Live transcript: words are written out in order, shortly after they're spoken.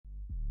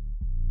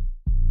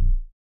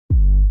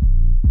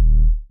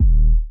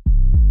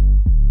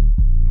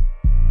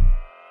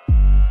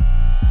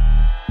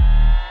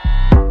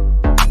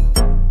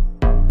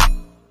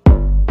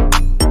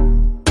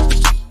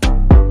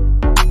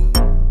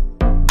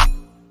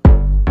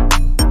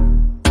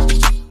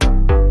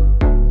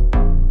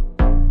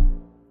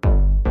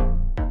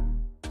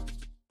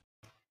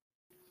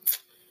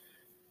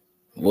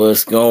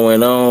What's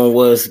going on?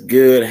 What's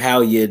good?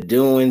 How you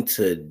doing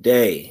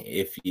today?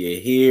 If you're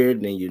here,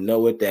 then you know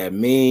what that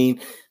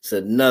means. It's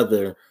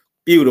another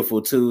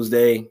beautiful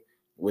Tuesday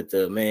with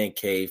the Man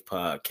Cave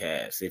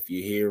podcast. If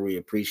you're here, we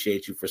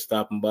appreciate you for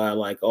stopping by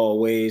like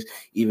always.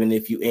 Even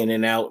if you in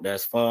and out,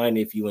 that's fine.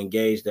 If you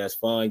engage, that's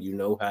fine. You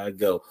know how it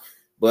go.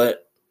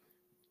 But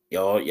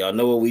y'all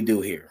know what we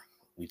do here.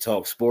 We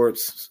talk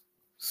sports,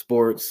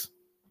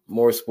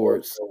 more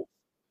sports,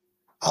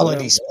 All of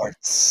these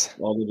sports.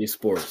 all of these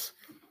sports.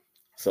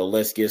 So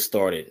let's get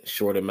started.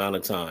 Short amount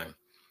of time.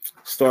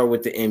 Start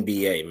with the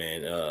NBA,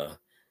 man.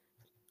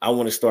 I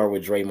want to start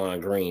with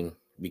Draymond Green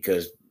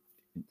because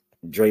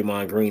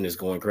Draymond Green is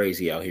going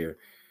crazy out here.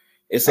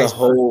 It's a Nice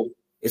work.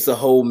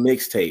 whole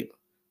mixtape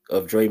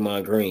of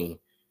Draymond Green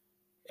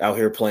out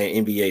here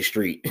playing NBA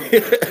Street.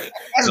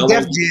 That's How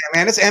Def long- Jam,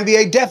 man. That's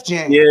NBA Def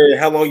Jam. yeah,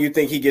 how long you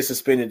think he gets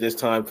suspended this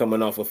time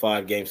coming off a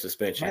 5-game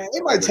suspension? Man,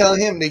 they might tell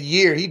him the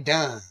year he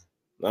done.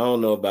 I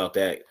don't know about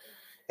that.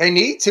 They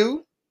need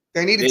to.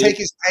 They need to They- take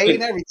his pay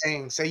and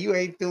everything. Say you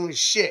ain't doing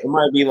shit. It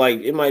might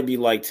be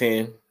like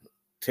 10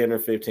 or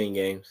 15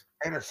 games.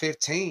 10 or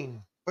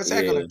 15. What's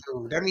that Yeah. gonna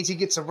do? That means he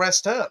gets a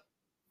rest up.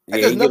 That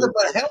Yeah, does he nothing get-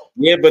 but help.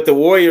 Yeah, but the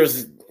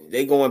Warriors,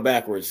 they going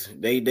backwards.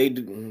 They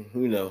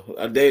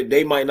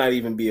might not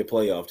even be a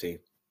playoff team.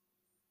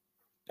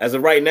 As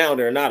of right now,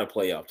 they're not a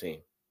playoff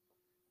team.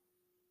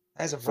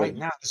 As of right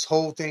now, this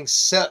whole thing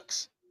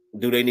sucks.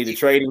 Do they need to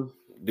trade him?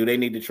 Do they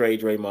need to trade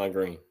Draymond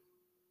Green?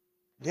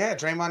 Yeah,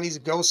 Draymond needs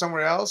to go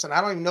somewhere else, and I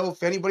don't even know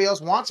if anybody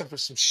else wants him for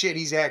some shit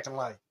he's acting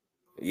like.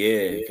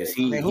 Yeah, because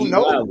I mean, who he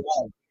knows? wild.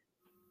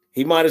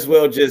 He might as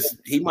well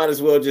just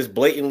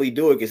blatantly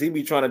do it because he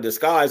be trying to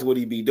disguise what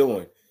he be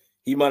doing.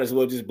 He might as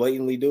well just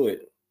blatantly do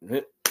it.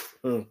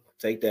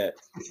 Take that.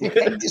 He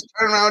just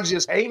turn around and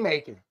just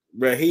haymaking.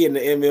 Bro, he in the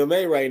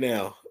MMA right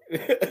now.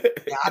 Yeah,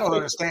 I don't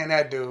understand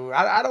that dude.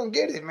 I don't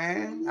get it,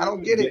 man. I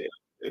don't get it.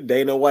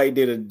 Dana White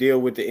did a deal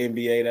with the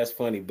NBA. That's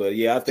funny, but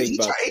yeah, I think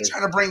He's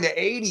trying to bring the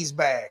 80s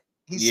back.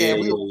 He said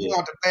we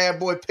want the bad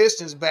boy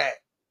Pistons back.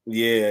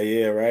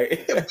 Yeah, right.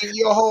 He'll beat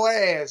your whole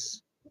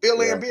ass.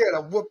 Bill Yeah. Laimbeer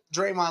to whoop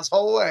Draymond's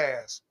whole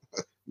ass.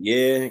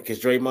 Yeah, because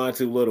Draymond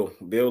too little.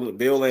 Bill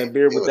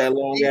Laimbeer with that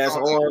long He ass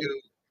gonna arm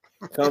do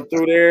come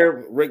through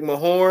there. Rick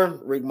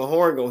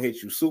Mahorn gonna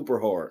hit you super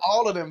hard.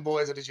 all of them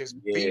boys that just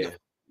beat him.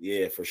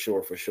 Yeah, for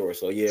sure.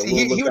 So yeah,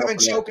 See, he would have been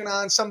choking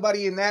on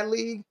somebody in that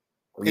league,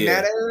 in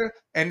that era,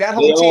 and that They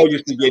whole all team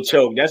used to get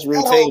choked. That's that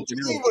whole routine for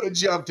team them. would have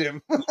jumped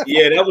him.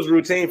 Yeah, that was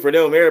routine for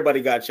them.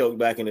 Everybody got choked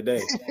back in the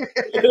day.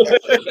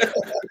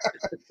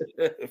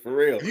 For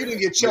real. If you didn't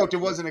get choked, it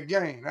wasn't a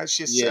game. That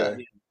shit Yeah.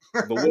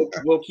 sucked.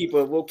 But we'll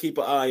keep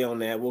an eye on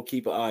that. We'll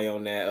keep an eye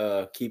on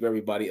that. Keep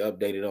everybody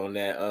updated on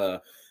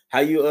that. How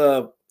you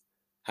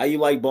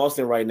like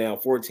Boston right now?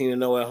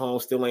 14-0 at home,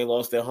 still ain't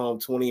lost at home,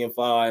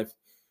 20-5.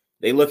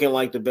 They looking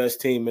like the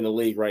best team in the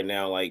league right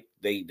now. Like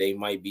they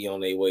might be on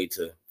their way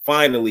to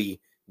finally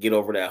get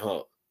over that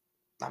hump.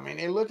 I mean,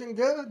 they're looking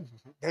good.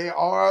 They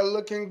are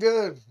looking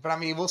good. But I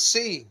mean, we'll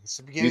see. It's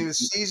the beginning of the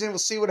season. We'll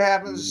see what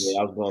happens.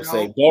 Yeah, I was gonna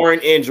say, barring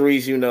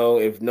injuries,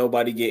 if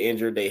nobody get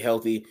injured, they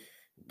healthy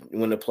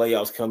when the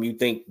playoffs come. You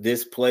think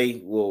this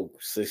play will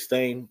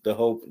sustain the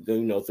hope?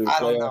 Through the playoffs? I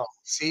don't know.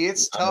 See,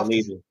 it's tough.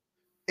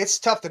 It's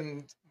tough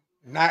to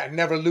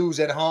never lose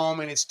at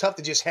home, and it's tough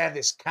to just have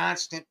this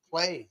constant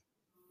play.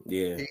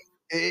 Yeah.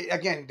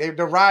 Again, they're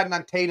riding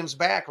on Tatum's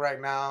back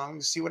right now.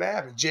 Let's see what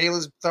happens.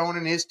 Jalen's throwing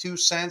in his 2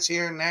 cents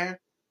here and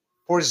there.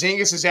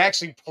 Porzingis is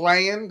actually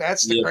playing.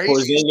 That's the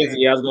craziest thing.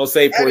 Yeah, I was gonna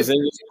say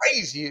Porzingis.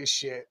 Crazy as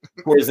shit.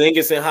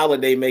 Porzingis and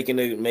Holiday making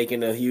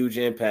a huge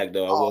impact,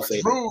 though. I will say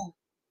Drew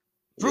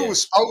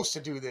was supposed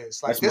to do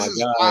this. Like, this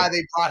is why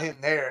they brought him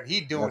there, and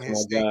he doing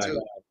his thing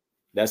too.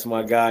 That's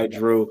my guy,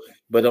 Drew.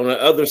 But on the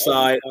other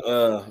side,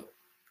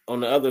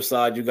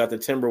 you got the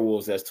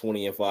Timberwolves. That's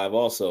 20-5.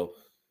 Also,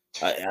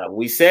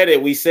 we said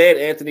it. We said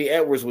Anthony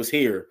Edwards was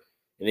here,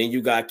 and then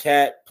you got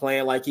Cat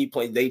playing like he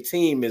played. Their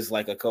team is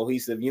like a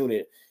cohesive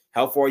unit.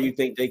 How far you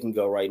think they can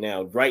go right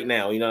now? Right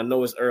now, I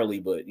know it's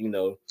early, but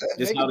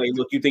just how they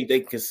look. You think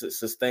they can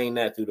sustain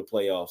that through the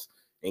playoffs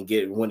and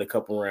win a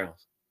couple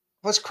rounds?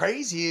 What's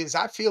crazy is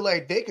I feel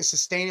like they can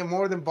sustain it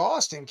more than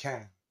Boston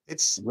can.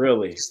 It's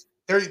really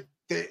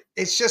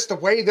it's just the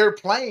way they're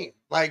playing.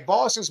 Like,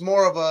 Boston's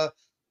more of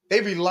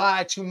they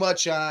rely too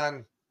much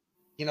on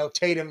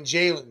Tatum and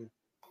Jalen.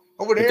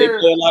 Over there, they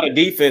play a lot of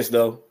defense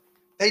though.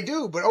 They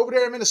do, but over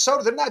there in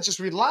Minnesota, they're not just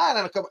relying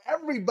on a couple.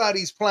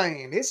 Everybody's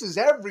playing. This is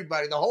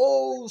everybody, the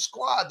whole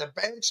squad, the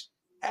bench,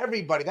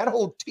 everybody. That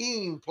whole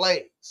team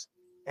plays,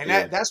 and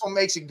that's what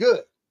makes it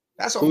good.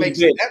 That's what makes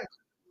it.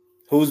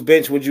 Whose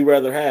bench would you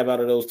rather have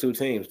out of those two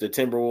teams, the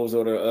Timberwolves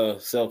or the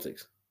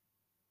Celtics?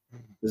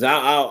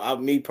 Because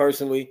me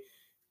personally,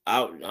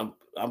 I'm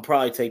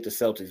probably take the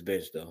Celtics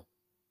bench though.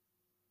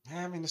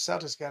 Yeah, I mean the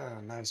Celtics got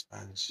a nice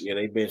bench. Yeah,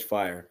 they bench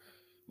fire,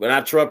 but I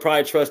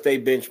probably trust they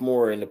bench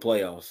more in the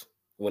playoffs.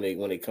 When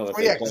it comes,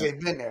 because they've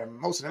been there.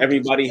 Most of them,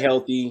 everybody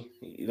healthy.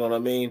 You know what I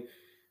mean?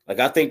 Like,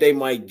 I think they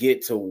might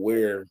get to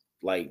where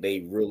like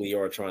they really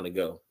are trying to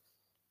go.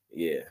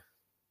 Yeah.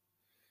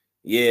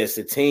 Yeah, it's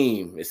a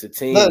team. It's a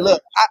team.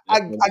 Look, I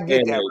That's what I'm get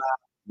saying. that, Like, Rob.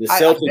 the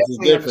I Celtics is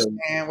definitely different.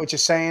 understand what you're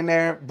saying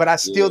there, but I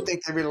still Yeah.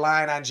 think they're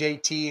relying on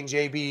JT and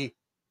JB.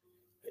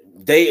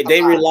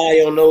 They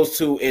rely on those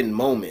two in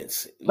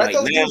moments. Let Like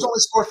those now, dudes only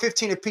score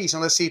 15 apiece,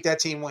 and let's see if that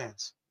team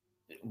wins.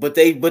 but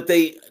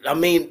they I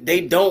mean,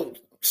 they don't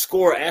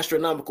score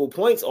astronomical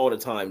points all the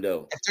time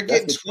though. If they're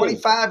That's getting the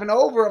thing. 25 and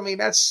over, I mean,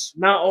 that's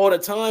Not all the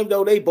time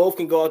though. They both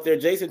can go out there.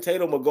 Jason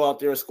Tatum will go out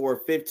there and score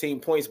 15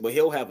 points, but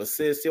he'll have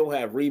assists, he'll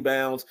have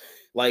rebounds.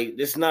 Like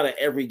it's not an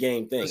every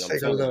game thing. let's I'm take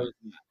a telling look.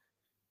 you.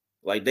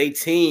 Like they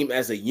team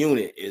as a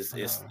unit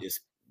Uh,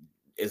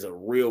 is a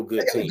real they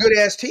good got a team. good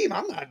ass team.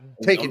 I'm not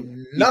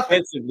taking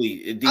nothing.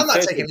 I'm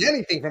not taking Defensively,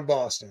 anything from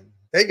Boston.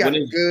 They got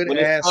a good when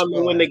it's ass time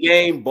to win squad. the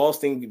game,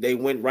 Boston they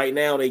win right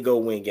now. They go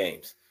win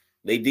games.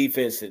 They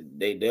defense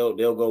they'll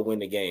go win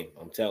the game.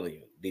 I'm telling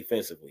you,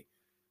 defensively.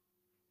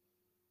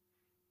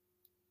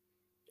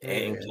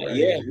 And Right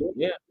yeah,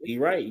 here.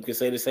 you're right. You can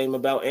say the same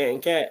about Ant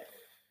and Cat,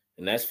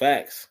 and that's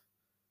facts.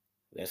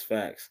 That's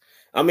facts.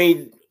 I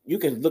mean, you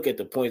can look at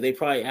the points. They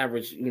probably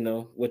average,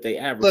 what they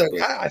average, Look,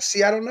 but I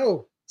see. I don't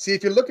know. See,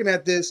 if you're looking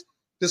at this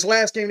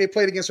last game they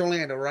played against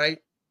Orlando, right?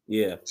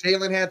 yeah,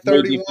 Jalen had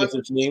great 31.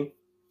 defensive team.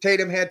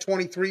 Tatum had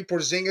 23.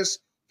 Porzingis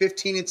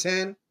 15 and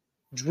 10.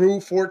 Drew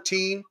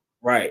 14.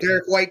 Right.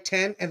 Derek White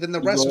 10, and then the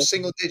Keep rest going. was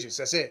single digits.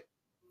 That's it.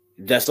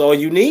 That's all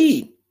you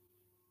need.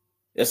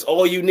 That's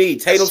all you need.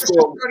 Tatum That's just a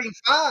scored,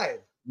 35.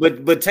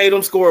 but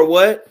Tatum scored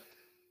what?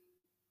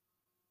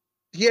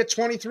 He had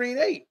 23 and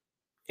 8.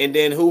 And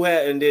then who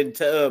had? And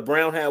then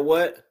Brown had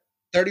what?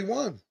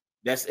 31.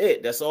 That's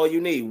it. That's all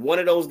you need. One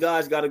of those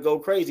guys got to go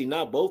crazy.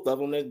 Not both of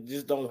them. That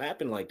just don't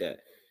happen like that.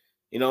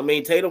 You know what I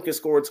mean? Tatum can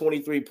score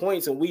 23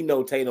 points, and we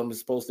know Tatum is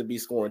supposed to be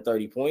scoring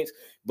 30 points,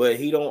 but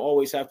he don't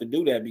always have to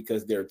do that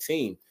because they're a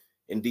team.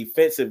 And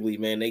defensively,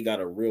 man, they got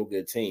a real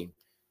good team.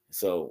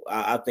 So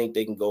I think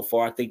they can go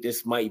far. I think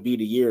this might be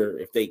the year.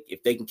 If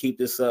they can keep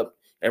this up,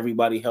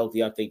 everybody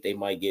healthy, I think they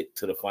might get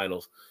to the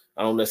finals.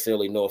 I don't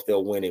necessarily know if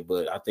they'll win it,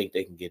 but I think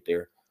they can get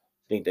there.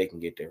 I think they can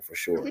get there for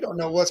sure. We don't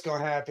know what's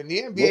going to happen.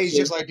 The NBA We'll is see.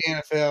 just like the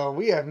NFL.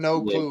 We have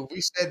no Yeah. clue.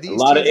 We said A these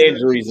lot of teams are going to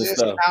do injuries and this.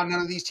 stuff. Now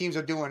none of these teams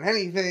are doing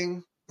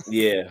anything.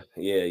 Yeah.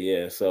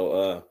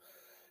 So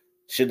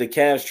should the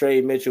Cavs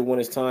trade Mitchell when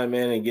it's time,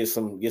 man, and get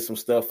some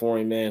stuff for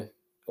him, man?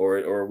 Or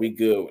are we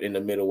good in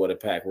the middle of the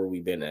pack where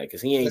we've been at?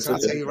 Because he ain't Listen, I'll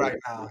tell you right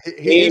now.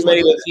 he Here's what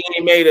it is.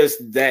 ain't made us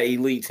that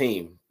elite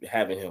team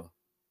having him.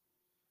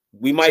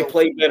 We might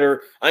play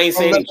better. I ain't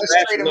saying let's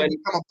he trade him and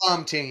become a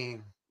bum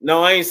team.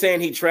 No, I ain't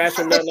saying he trash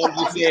or nothing. I'm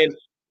just saying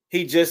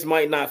he just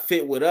might not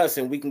fit with us,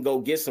 and we can go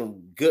get some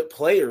good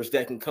players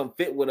that can come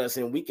fit with us,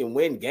 and we can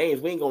win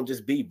games. We ain't gonna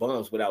just be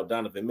bums without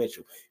Donovan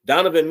Mitchell.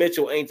 Donovan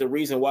Mitchell ain't the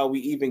reason why we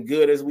even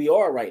good as we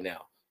are right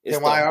now. It's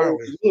then why are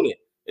we? Unit.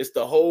 It's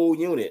the whole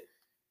unit.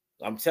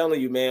 I'm telling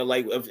you, man.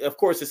 Like, of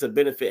course, it's a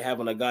benefit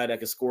having a guy that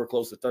can score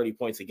close to 30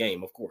 points a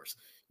game, of course.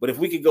 But if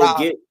we could go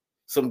get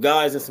some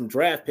guys and some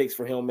draft picks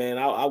for him, man,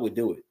 I would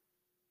do it.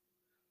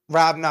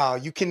 Rob, no,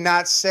 you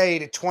cannot say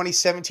the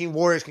 2017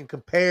 Warriors can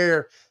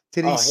compare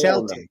to these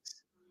Celtics.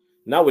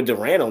 No. Not with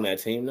Durant on that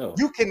team, no.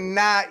 You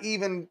cannot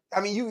even.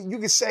 I mean, you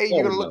can say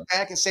you're going to look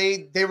back and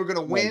say they were going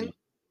to win.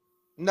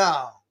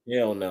 No.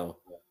 Hell no.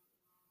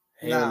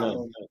 Hell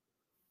no.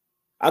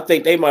 I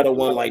think they might have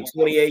won like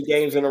 28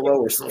 games in a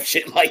row or some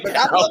shit like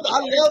that. I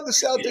love the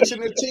Celtics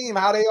and their team,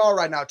 how they are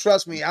right now.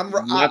 Trust me, I'm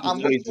with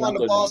you on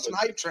the Boston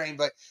hype train,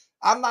 but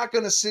I'm not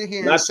going to sit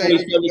here and say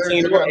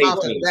they're going to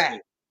amount to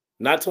that.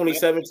 Not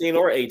 2017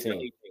 or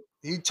 18.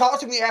 You talk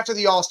to me after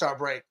the All-Star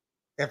break.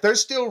 If they're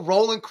still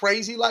rolling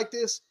crazy like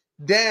this,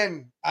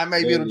 then I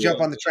may be able to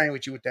jump on the train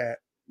with you with that.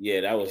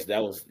 Yeah, that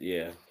was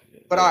yeah.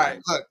 But all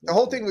right, look, the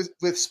whole thing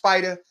with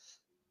Spider,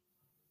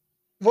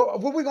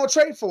 what are we going to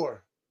trade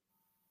for?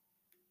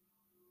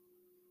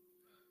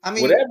 I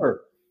mean,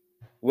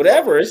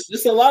 whatever. It's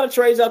just a lot of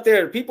trades out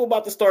there. People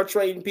about to start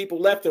trading people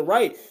left and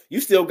right. You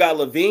still got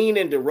Levine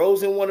and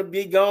DeRozan want to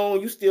be gone.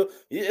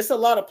 It's a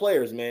lot of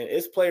players, man.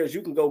 It's players.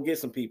 You can go get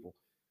some people.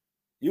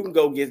 You can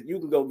go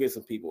get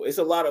some people. It's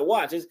a lot of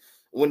watches.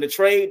 When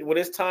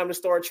it's time to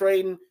start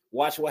trading,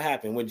 watch what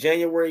happens. When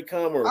January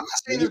come or I'm not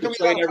saying there's going to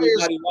be a lot of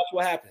everybody, watch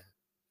what happens.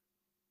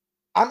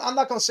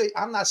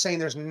 I'm not saying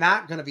there's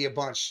not going to be a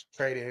bunch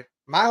traded.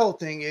 My whole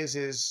thing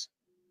is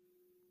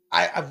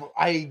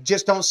I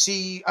just don't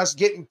see us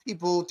getting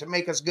people to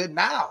make us good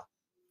now.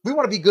 We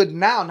want to be good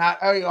now,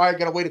 not I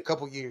got to wait a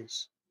couple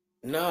years.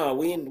 No,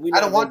 we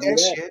I don't want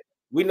that shit.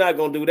 We're not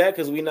gonna do that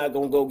because we're not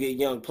gonna go get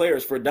young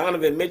players. For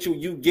Donovan Mitchell,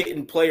 you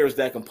getting players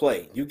that can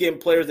play. You getting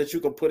players that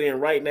you can put in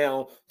right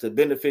now to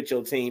benefit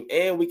your team,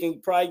 and we can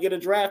probably get a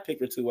draft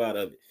pick or two out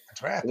of it.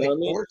 Draft pick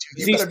or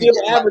two. He's still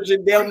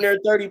averaging down there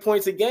 30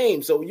 points a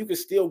game, so you can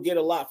still get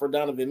a lot for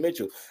Donovan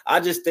Mitchell. I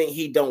just think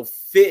he don't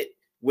fit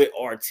with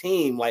our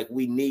team like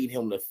we need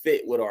him to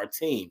fit with our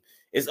team.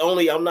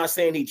 I'm not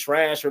saying he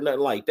trash or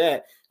nothing like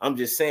that. I'm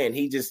just saying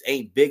he just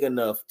ain't big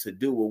enough to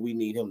do what we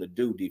need him to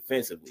do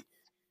defensively.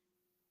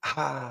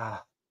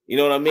 You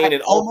know what I mean?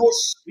 And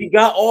we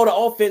got all the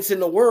offense in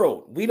the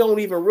world. We don't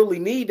even really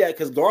need that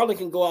because Garland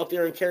can go out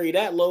there and carry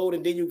that load.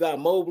 And then you got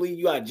Mobley,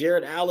 you got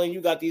Jared Allen,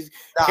 you got these.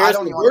 No, I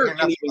don't even want to hear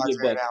nothing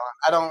about Jared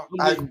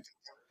Allen.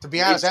 To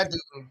be honest, that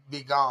dude would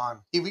be gone.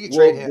 We can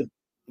trade him.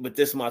 But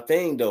this is my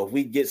thing, though. If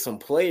we get some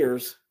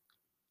players,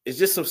 it's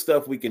just some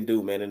stuff we can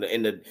do, man.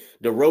 And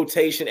the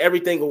rotation,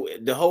 everything,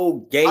 the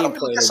whole game plan. Why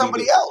don't we get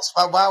somebody else?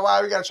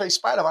 Why we got to trade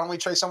Spider? Why don't we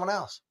trade someone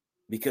else?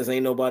 Because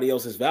ain't nobody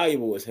else as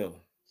valuable as him.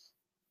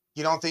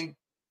 You don't think,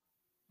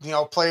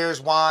 players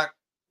want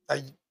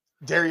a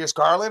Darius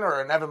Garland or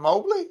an Evan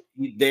Mobley?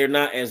 They're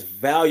not as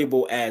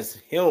valuable as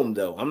him,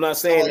 though. I'm not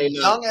saying they're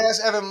young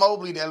ass Evan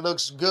Mobley that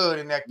looks good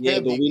and that. Yeah,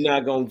 but we're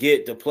not gonna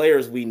get the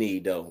players we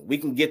need, though. We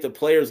can get the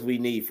players we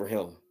need for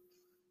him.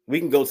 We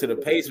can go to the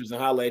Pacers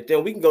and holler at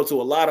them. We can go to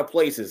a lot of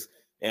places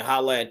and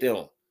holler at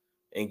them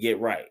and get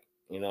right.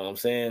 You know what I'm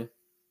saying?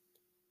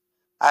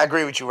 I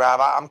agree with you,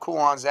 Rob. I'm cool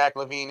on Zach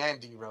LaVine and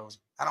D Rose.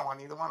 I don't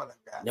want either one of them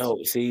guys. No,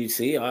 see,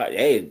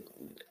 hey,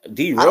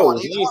 D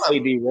Rose. You didn't say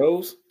D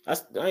Rose. I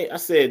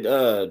said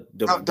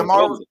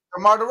DeMar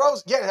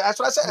DeRozan. Yeah, that's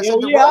what I said.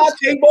 I'll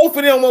take both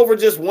of them over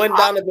just one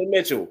Donovan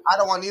Mitchell. I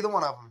don't want neither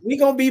one of them. We're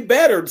going to be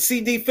better.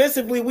 See,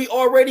 defensively, we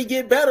already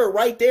get better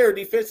right there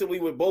defensively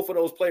with both of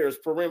those players.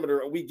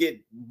 Perimeter, we get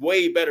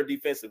way better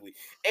defensively.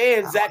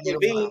 And Zach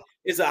LaVine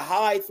is a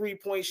high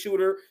three-point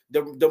shooter.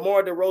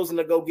 DeMar DeRozan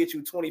to go get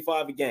you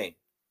 25 a game.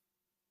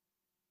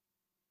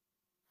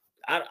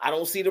 I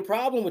don't see the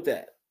problem with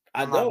that.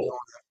 I don't.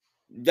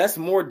 That's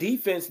more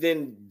defense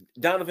than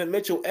Donovan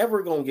Mitchell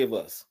ever going to give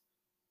us.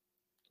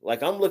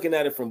 Like, I'm looking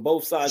at it from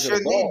both sides of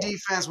the ball. Need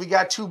defense. We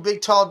got two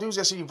big, tall dudes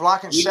that see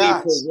blocking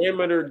shots. We need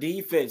perimeter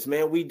defense,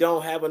 man. We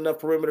don't have enough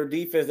perimeter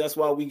defense. That's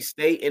why we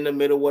stay in the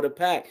middle of the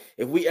pack.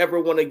 If we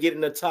ever want to get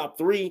in the top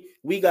three,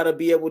 we got to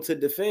be able to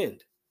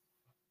defend.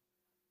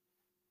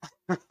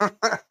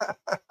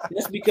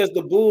 That's because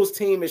the Bulls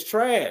team is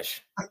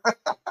trash.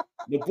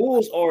 The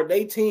Bulls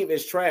their team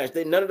is trash.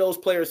 None of those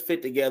players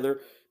fit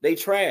together. They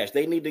trash.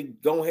 They need to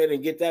go ahead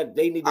and get that.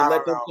 They need to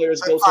let them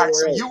players go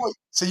somewhere else.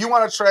 So you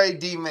want to trade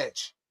D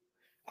Mitch?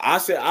 I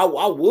said I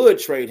would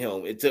trade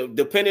him.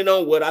 Depending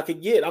on what I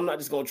could get. I'm not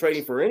just going to trade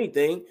him for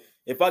anything.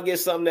 If I get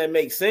something that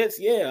makes sense,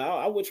 yeah,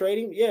 I would trade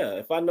him. Yeah,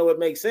 if I know it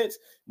makes sense.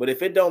 But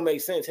if it don't make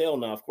sense, hell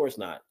no, of course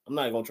not. I'm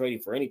not going to trade him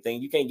for anything.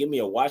 You can't give me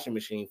a washing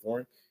machine for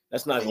him.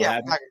 That's not gonna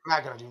happen.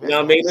 Not gonna do that. You know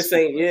what I mean? This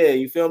ain't. Yeah,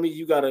 you feel me?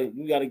 You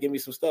gotta give me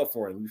some stuff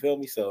for him. You feel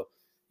me? So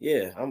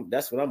yeah,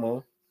 that's what I'm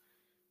on.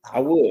 I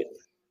would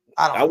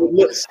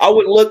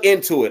look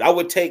into it. I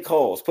would take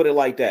calls. Put it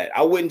like that.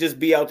 I wouldn't just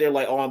be out there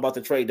like, oh, I'm about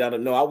to trade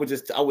down. No, I would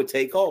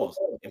take calls.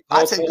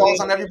 I take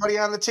calls on everybody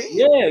on the team.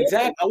 Yeah,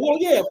 exactly. Well,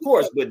 yeah, of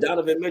course. But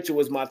Donovan Mitchell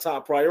was my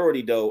top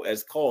priority though,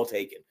 as call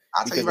taking.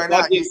 I'll tell you right now,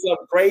 if I get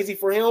something crazy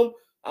for him,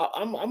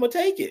 I'm gonna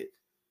take it.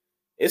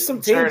 It's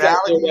some teams out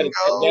there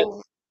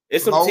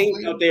it's some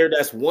teams out there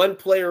that's one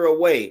player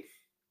away,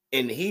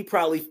 and he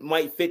probably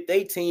might fit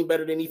their team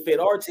better than he fit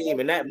our team,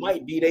 and that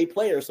might be their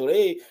player. So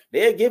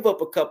they'll give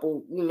up a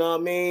couple, you know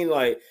what I mean?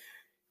 Like,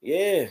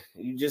 yeah,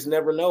 you just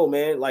never know,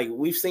 man. Like,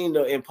 we've seen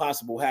the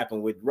impossible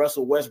happen with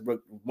Russell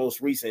Westbrook, most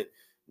recent.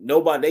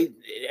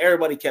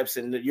 Everybody kept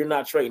saying that you're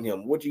not trading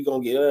him. What you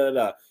gonna get?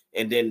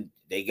 And then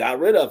they got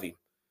rid of him.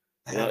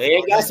 You know,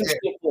 and got some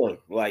shit for him.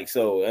 Like,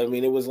 so I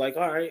mean, it was like,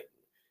 all right.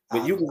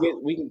 But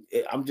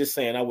I'm just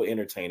saying I would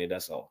entertain it.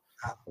 That's all.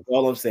 That's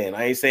all I'm saying.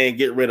 I ain't saying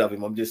get rid of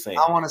him. I'm just saying.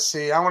 I want to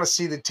see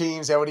the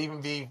teams that would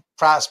even be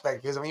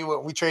prospect. Because I mean,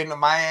 we trading to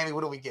Miami. What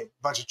do we get?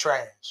 A bunch of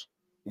trash.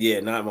 Yeah,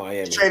 not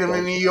Miami. Trade them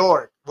in New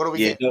York. What do we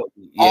get?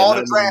 All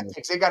the draft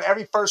picks. They got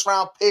every first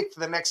round pick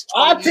for the next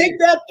 20 years. I take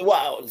that.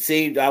 Wow.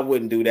 See, I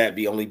wouldn't do that.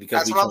 Only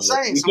because that's what I'm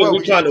saying. Because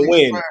we're trying to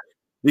win.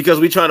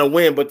 Because we're trying to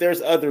win. But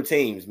there's other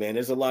teams, man.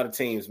 There's a lot of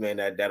teams, man.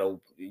 That'll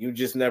you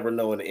just never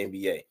know in the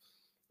NBA.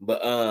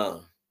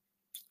 But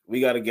we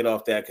got to get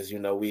off that because,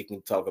 we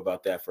can talk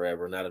about that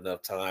forever. Not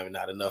enough time,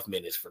 not enough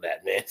minutes for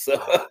that, man. So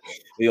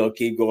we're going to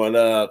keep going.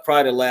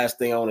 Probably the last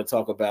thing I want to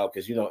talk about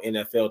because,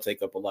 NFL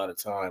take up a lot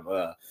of time.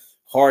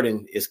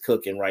 Harden is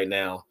cooking right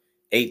now.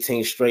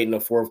 18 straight in the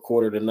fourth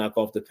quarter to knock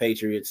off the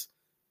Patriots.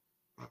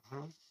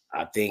 Mm-hmm.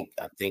 I think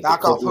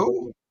knock off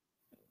who?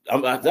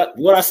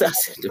 What I said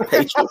the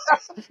Patriots.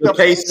 The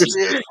Pacers.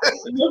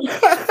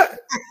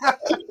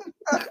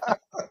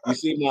 You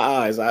see my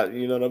eyes.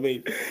 You know what I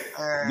mean?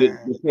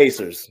 The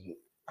Pacers.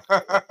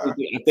 I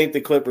think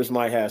the Clippers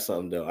might have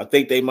something though. I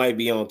think they might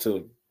be on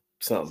to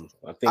something.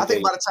 I think by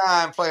the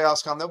time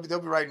playoffs come, they'll be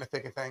right in the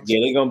thick of things. Yeah,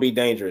 they're gonna be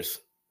dangerous.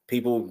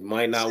 People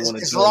might not want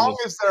to. As long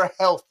as they're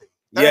healthy.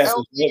 Yes.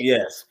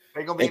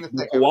 They're gonna be in the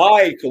thick.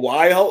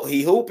 Kawhi,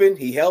 he hooping,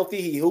 he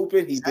healthy, he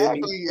hooping, he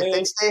exactly. If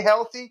they stay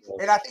healthy,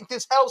 and I think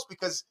this helps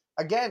because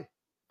again,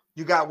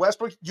 you got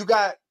Westbrook, you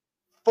got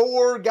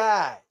 4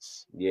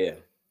 guys. Yeah.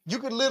 You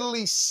could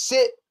literally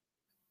sit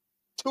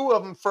 2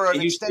 of them for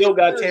an extended still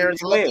got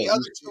Terrence Mann. The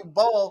other 2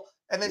 ball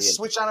and then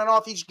switch on and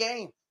off each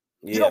game.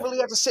 Yeah. You don't really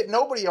have to sit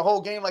nobody a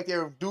whole game like they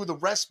do the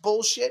rest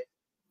bullshit.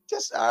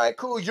 Just all right,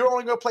 cool. You're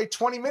only gonna play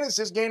 20 minutes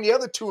this game. The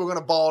other 2 are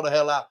gonna ball the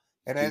hell out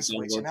and then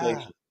switch it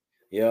out.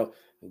 Yeah.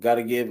 Got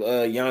to give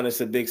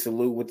Giannis a big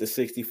salute with the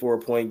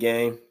 64-point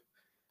game.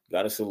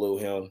 Got to salute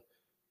him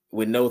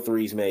with no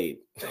threes made.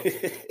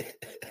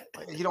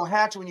 You don't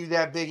have to when you're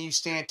that big and you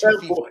stand 2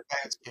 feet from the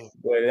basket.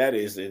 Boy, that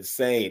is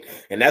insane.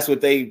 And that's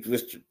what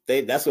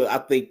that's what I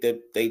think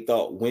that they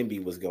thought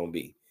Wemby was going to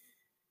be.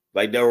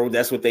 Like,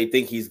 that's what they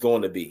think he's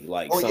going to be.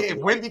 Like, oh, yeah, if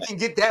Wemby can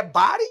get that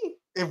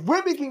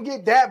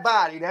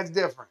body, that's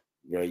different.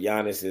 Bro,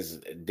 Giannis is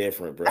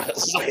different, bro.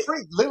 That's a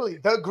freak, literally.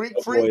 The Greek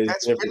freak,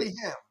 that's really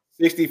him.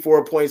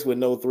 64 points with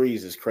no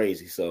threes is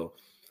crazy. So,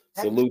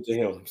 salute to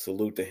him.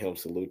 Salute to him.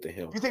 Salute to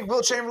him. You think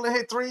Wilt Chamberlain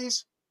hit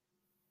threes?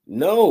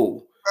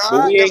 No.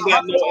 But we ain't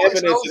got no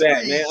evidence of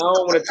that, man. I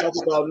don't want to talk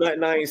about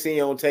nothing I ain't seen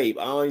on tape.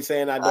 I ain't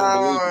saying I don't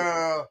believe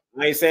it.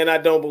 I ain't saying I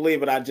don't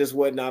believe it. I just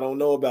wasn't. I don't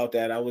know about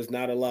that. I was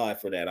not alive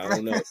for that. I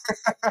don't know.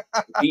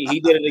 he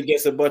did it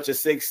against a bunch of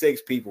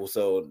 6'6" people.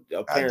 So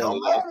apparently,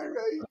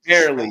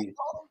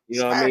 you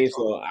know what I mean?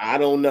 So I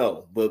don't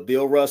know. But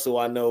Bill Russell,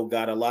 I know,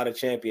 got a lot of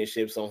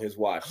championships on his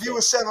watch. If you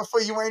were 7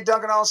 foot, you ain't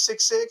dunking on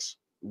 6'6"?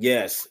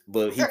 Yes,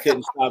 but he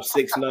couldn't stop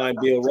 6'9"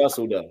 Bill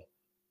Russell, though.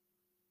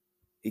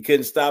 He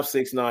couldn't stop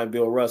 6'9"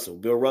 Bill Russell.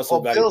 Bill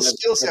Russell got Bill's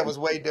skill set was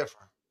way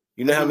different.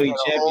 You know how many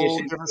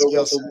championships Bill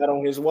Russell got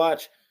on his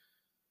watch?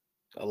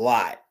 A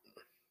lot.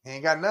 He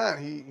ain't got none.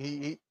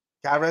 He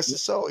God rest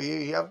his soul.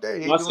 He up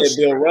there. I said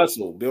Bill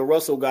Russell. Bill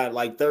Russell got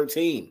like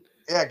 13.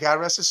 Yeah, God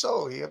rest his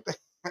soul. He up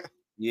there.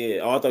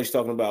 Yeah. Oh, I thought you were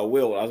talking about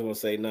Will. I was gonna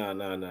say nah.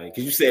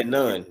 Because you said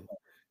none.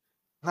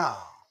 No.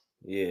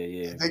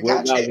 Yeah. They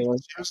got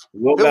championships.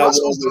 Bill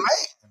Russell's the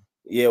man.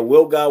 Yeah,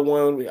 Will got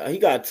one. He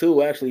got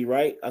two, actually,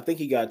 right? I think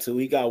he got two.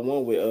 He got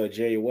one with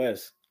Jerry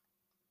West.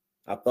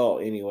 I thought,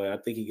 anyway. I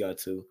think he got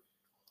two.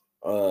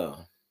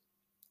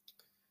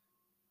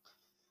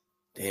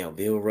 Damn,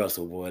 Bill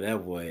Russell, boy.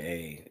 That boy,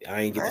 hey.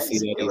 I ain't get to see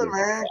that either.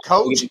 Man.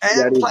 Coach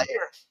and player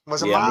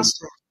was a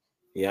monster.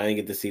 I ain't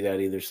get to see that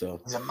either, so.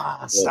 He's a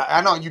monster. But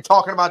I know, you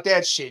talking about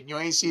that shit. You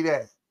ain't see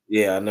that.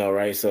 Yeah, I know,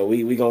 right? So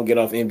we going to get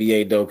off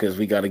NBA, though, because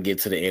we got to get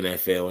to the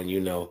NFL. And, you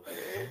know,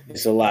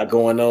 there's a lot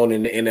going on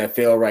in the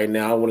NFL right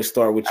now. I want to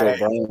start with your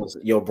Browns.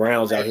 Your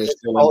Browns out here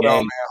still in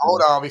game.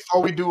 Hold on.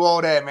 Before we do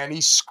all that, man,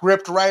 these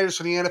script writers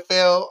for the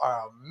NFL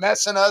are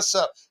messing us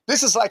up.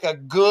 This is like a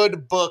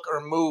good book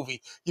or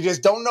movie. You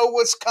just don't know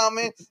what's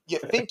coming. You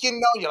think you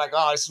know. You're like,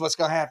 oh, this is what's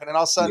going to happen. And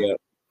all of a sudden,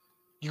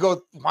 you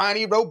go,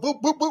 whiny road,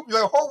 boop, boop, boop.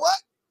 You're like, oh, what?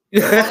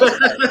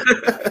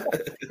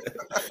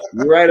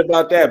 You're right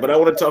about that, but I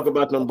want to talk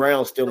about them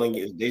Browns stealing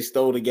it. They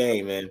stole the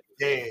game, man.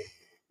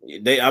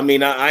 Yeah.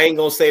 I ain't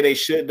gonna say they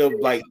should have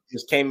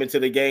just came into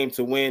the game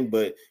to win,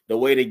 but the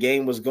way the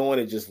game was going,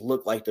 it just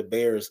looked like the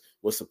Bears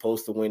was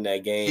supposed to win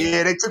that game.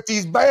 Yeah, they took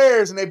these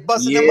Bears and they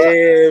busted them up.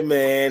 Yeah,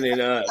 man.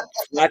 And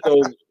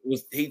Flacco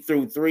he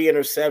threw 3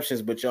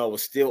 interceptions, but y'all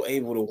was still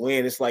able to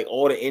win. It's like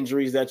all the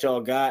injuries that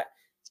y'all got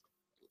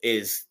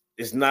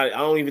it's not. I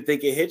don't even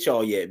think it hit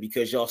y'all yet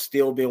because y'all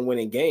still been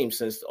winning games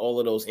since all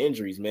of those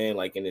injuries, man.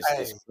 And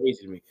it's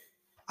crazy to me.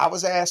 I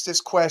was asked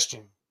this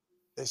question.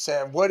 They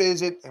said, "What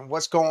is it and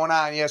what's going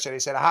on?" Yesterday, they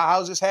said,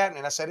 "How's this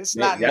happening?" I said, "It's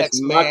not next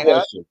man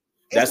up.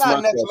 It's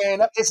not next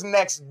man up. It's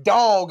next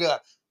dog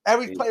up.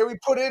 Every player we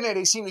put in there,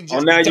 they seem to just." Oh,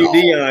 now you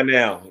Deion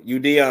now. You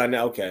Deion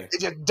now. Okay. They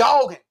just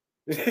dogging.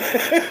 Bring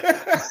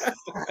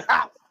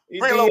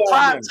a little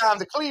prime time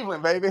to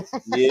Cleveland, baby.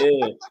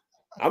 Yeah.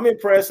 I'm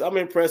impressed. I'm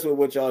impressed with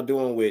what y'all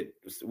doing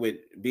with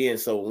being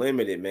so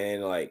limited,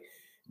 man.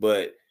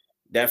 But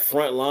that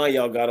front line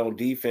y'all got on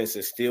defense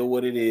is still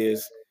what it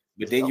is.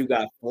 But then you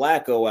got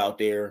Flacco out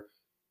there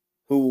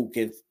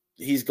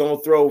he's gonna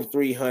throw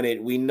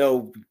 300. We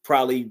know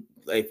probably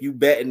if you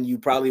betting, you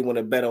probably want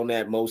to bet on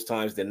that most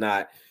times than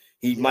not.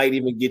 He might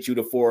even get you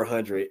to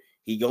 400.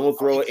 He gonna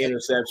throw an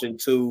interception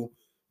 2,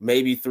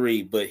 maybe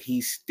 3, but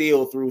he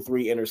still threw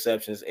 3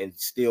 interceptions and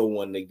still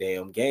won the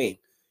damn game.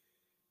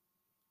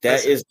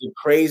 That is the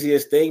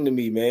craziest thing to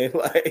me, man.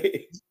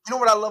 You know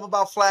what I love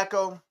about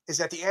Flacco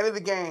is at the end of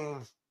the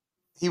game,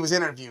 he was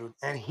interviewed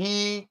and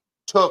he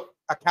took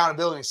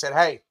accountability and said,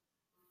 "Hey,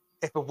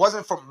 if it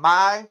wasn't for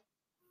my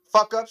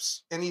fuck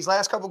ups in these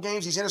last couple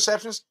games, these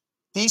interceptions,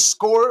 these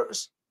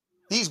scores,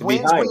 these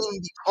wins wouldn't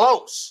even be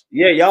close."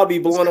 Yeah, y'all be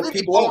blowing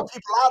people out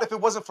if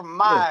it wasn't for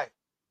my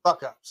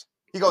fuck ups.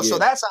 He goes, "So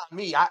that's on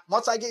me.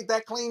 Once I get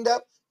that cleaned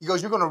up," he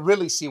goes, "you're going to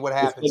really see what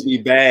happens." It's going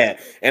to be bad.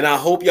 And I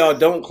hope y'all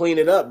don't clean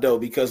it up, though,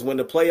 because when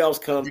the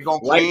playoffs come,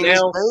 right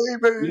now,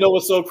 you know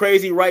what's so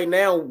crazy? Right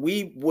now,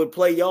 we would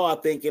play y'all,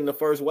 I think, in the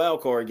first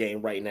wild card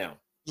game right now.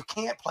 You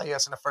can't play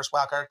us in the first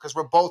wild card because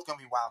we're both going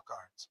to be wild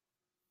cards.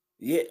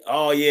 Yeah.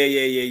 Oh, yeah.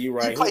 You're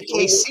right. You play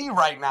KC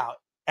right now.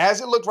 As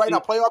it looks right now,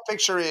 playoff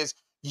picture is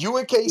you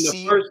and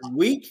KC. In the first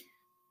week?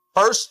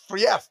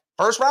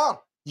 First round.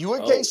 You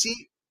and KC,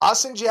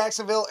 us in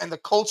Jacksonville, and the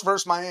Colts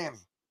versus Miami.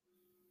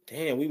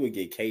 Damn, we would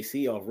get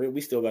KC off.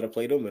 We still got to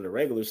play them in the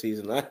regular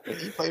season.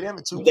 You play them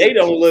in 2 weeks. They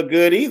don't look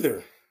good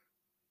either.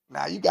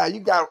 Now you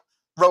got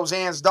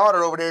Roseanne's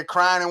daughter over there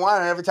crying and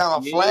whining every time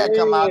a flag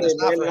come out. It's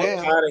not for I'm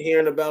him. tired of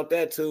hearing about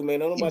that too, man.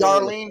 Don't nobody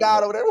Darlene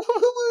out over there.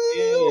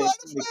 Yeah, I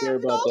care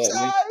about that,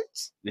 man.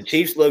 The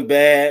Chiefs look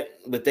bad,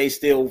 but they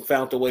still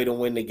found a way to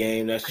win the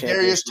game. That's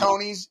Darius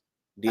Toney's.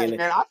 Hey,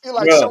 man, I feel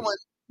like someone.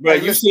 Bro,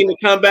 you seen the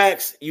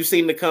comebacks? You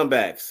seen the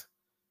comebacks?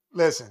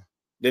 Listen,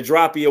 the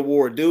Droppy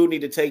Award, dude,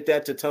 need to take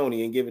that to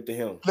Tony and give it to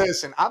him.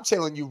 Listen, I'm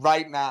telling you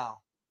right now,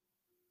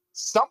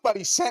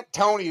 somebody sent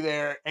Tony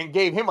there and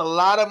gave him a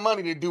lot of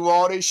money to do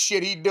all this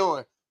shit he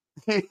doing.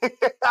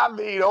 I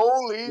mean,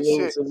 holy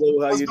shit!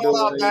 What's going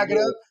on? Back it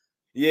up.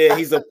 Yeah,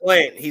 he's a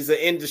plant. He's an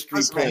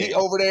industry plant. Man, he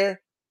over there.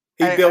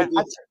 He built.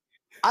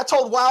 I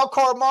told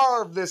Wildcard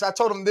Marv this. I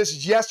told him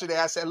this yesterday.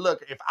 I said,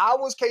 look, if I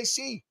was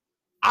KC,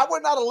 I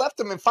would not have left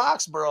him in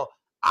Foxborough.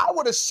 I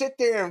would have sit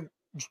there and,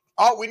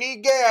 we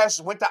need gas.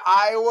 Went to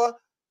Iowa.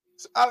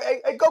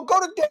 Hey, go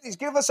to Denny's.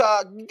 Get us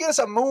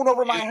a moon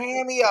over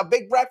Miami, a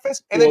big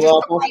breakfast, and then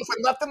just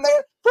left him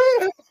there.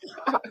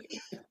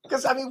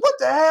 Because I mean, what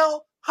the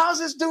hell? How's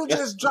this dude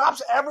just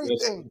drops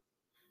everything?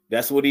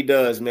 That's what he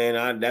does,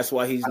 man. That's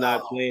why he's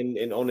not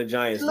playing on the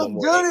Giants no more. He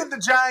looked good in the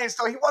Giants,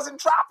 though. He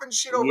wasn't dropping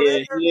shit over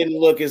there. He didn't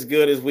look as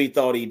good as we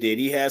thought he did.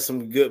 He had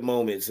some good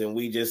moments, and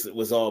we just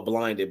was all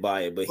blinded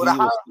by it. But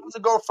how does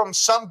it go from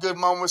some good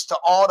moments to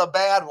all the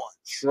bad ones?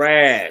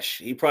 Trash.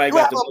 He probably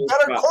got a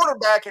better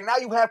quarterback, and now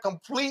you have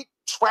complete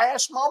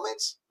trash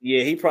moments?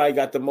 Yeah, he probably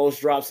got the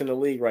most drops in the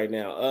league right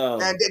now.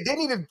 And they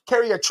need to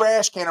carry a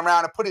trash can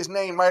around and put his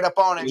name right up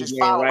on it and just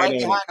follow right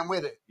behind him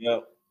with it.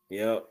 Yep.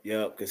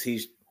 Because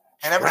he's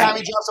and every time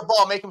he drops the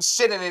ball, make him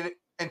sit in it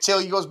until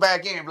he goes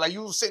back in. Like,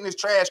 you sit in this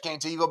trash can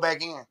until you go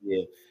back in.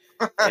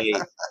 Yeah. Hey,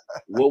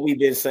 what we've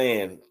been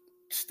saying,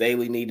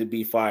 Staley need to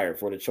be fired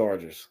for the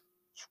Chargers.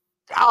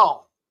 Gone.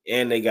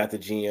 And they got the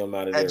GM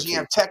out of there. That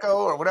GM Teco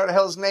or whatever the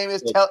hell his name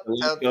is,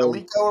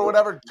 Telico or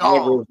whatever,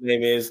 gone. His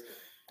name is.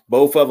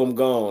 Both of them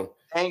gone.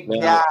 Thank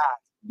God.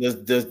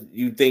 Does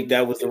you think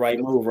that was the right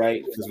move,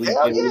 right? Listen,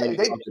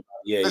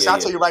 I'll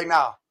tell you right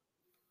now.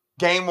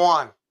 Game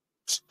 1.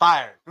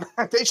 Fired.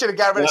 They should have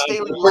got rid of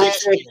Staley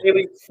last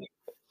year.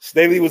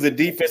 Staley was a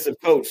defensive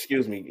coach.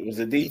 Excuse me. It was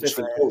a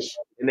defensive coach.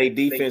 And they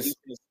defense.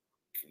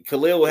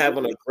 Khalil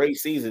having a great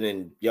season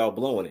and y'all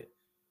blowing it.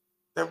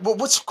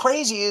 What's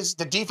crazy is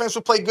the defense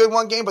would play good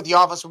one game, but the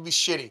offense would be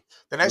shitty.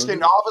 The next game,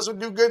 the offense would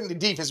do good and the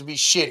defense would be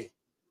shitty.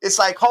 It's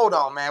like, hold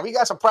on, man. We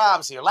got some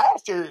problems here.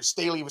 Last year,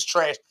 Staley was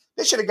trash.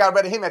 They should have got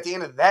rid of him at the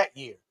end of that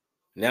year.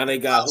 Now they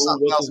got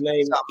what's his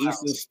name?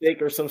 Easton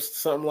Stick or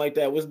something like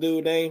that. What's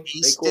dude's name?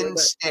 Easton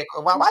Stick.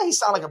 Why he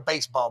sound like a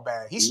baseball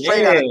bat? He's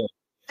straight out of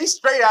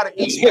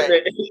East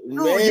Bay.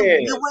 You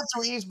went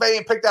to East Bay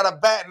and picked out a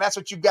bat, and that's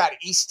what you got.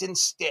 Easton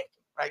Stick.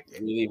 Right there.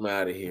 Get him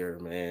out of here,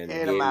 man.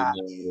 Get him out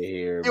of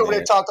here. You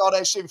already talked all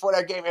that shit before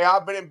that game. Hey,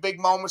 I've been in big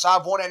moments.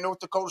 I've won at North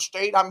Dakota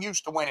State. I'm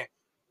used to winning.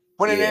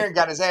 Went in there and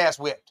got his ass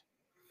whipped.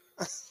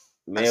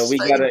 Man,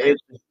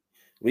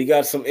 we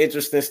got some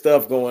interesting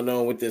stuff going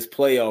on with this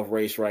playoff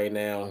race right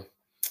now.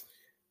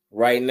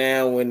 Right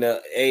now, in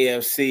the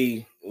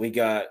AFC, we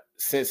got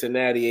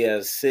Cincinnati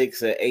at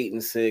 6 at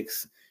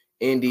 8-6,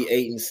 Indy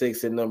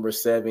 8-6 at number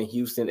 7,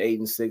 Houston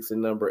 8-6 at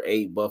number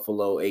 8,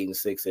 Buffalo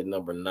 8-6 at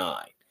number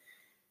 9.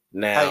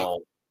 Now,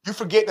 you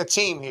forget the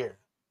team here.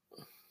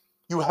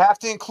 You have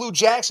to include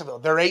Jacksonville.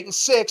 They're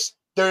 8-6.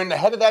 They're in the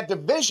head of that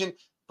division,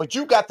 but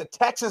you got the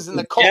Texans and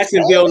the Colts.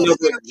 Jacksonville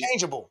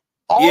interchangeable.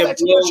 All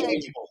that's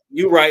interchangeable.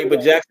 You're right,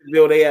 but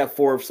Jacksonville, they have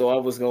 4th, so I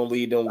was going to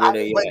lead them where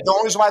they But the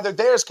only reason why they're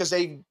there is because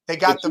they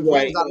got the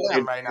wins on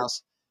them right now.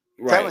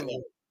 Telling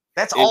you,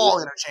 that's all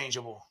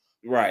interchangeable.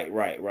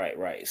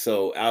 Right.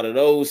 So out of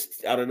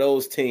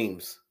those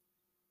teams,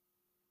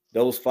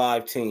 those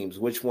 5 teams,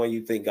 which one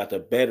you think got the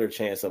better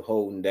chance of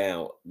holding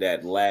down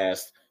that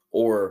last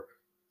or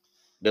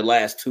the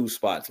last 2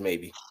 spots,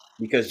 maybe?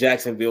 Because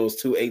Jacksonville's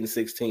 2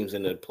 8-6 teams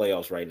in the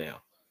playoffs right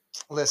now.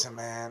 Listen,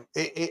 man,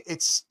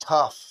 it's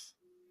tough.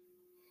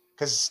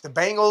 Because the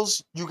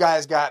Bengals, you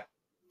guys got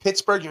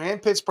Pittsburgh. You're in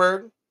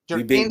Pittsburgh. You're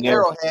in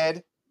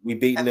Arrowhead. We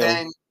beating them.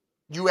 And then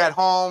you at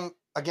home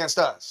against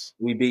us.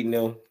 We beating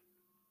them.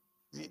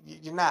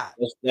 You're not.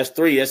 That's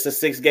 3. That's a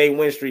 6-game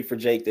win streak for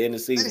Jake to end the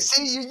season.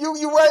 See,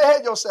 you way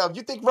ahead yourself.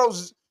 You think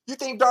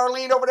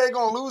Darlene over there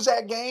gonna lose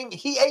that game?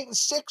 He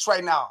 8-6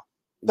 right now.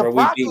 The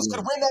Broncos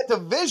could win that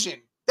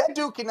division. That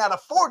dude cannot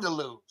afford to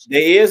lose.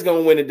 They is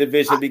gonna win the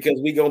division because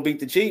we gonna beat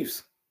the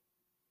Chiefs.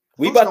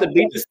 We about to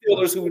beat the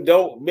Steelers who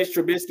don't. Mitch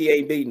Trubisky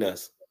ain't beating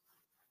us.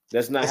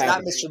 That's not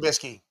happening. It's not Mitch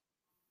Trubisky.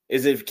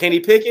 Is it Kenny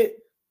Pickett?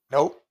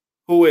 Nope.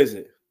 Who is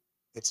it?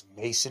 It's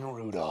Mason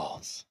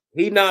Rudolph.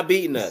 He not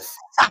beating us.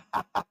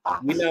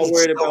 We're not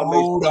worried about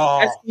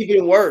Rudolph. That's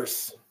even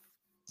worse.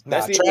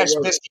 That's even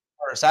worse.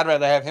 Worse. I'd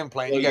rather have him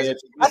playing.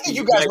 I think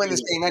you guys win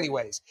this game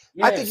anyways.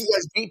 Yes. I think you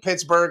guys beat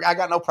Pittsburgh. I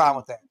got no problem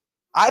with that.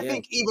 I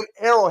think even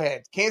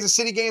Arrowhead, Kansas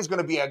City game is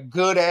going to be a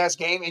good-ass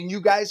game, and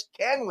you guys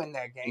can win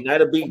that game. You got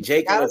to beat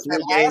Jake on a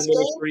 3-game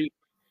winning streak.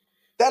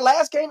 That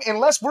last game,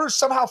 unless we're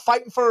somehow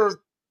fighting for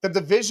the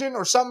division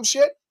or some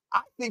shit,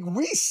 I think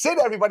we sit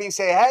everybody and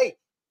say, hey,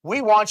 we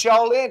want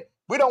y'all in.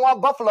 We don't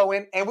want Buffalo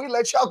in, and we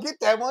let y'all get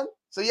that one.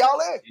 So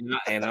y'all in.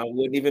 And I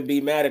wouldn't even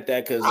be mad at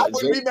that because I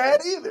wouldn't be mad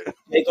either.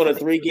 Take on a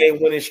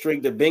 3-game winning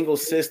streak. The Bengals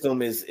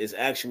system is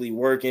actually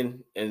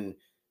working, and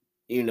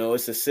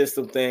it's a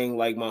system thing.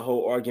 Like my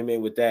whole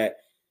argument with that,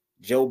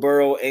 Joe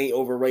Burrow ain't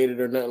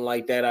overrated or nothing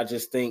like that. I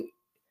just think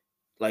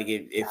like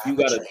if you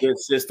got a good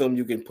system,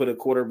 you can put a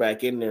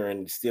quarterback in there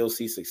and still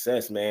see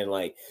success, man.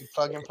 Like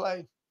plug and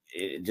play.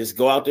 Just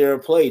go out there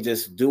and play.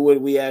 Just do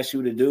what we ask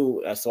you to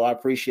do. So I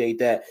appreciate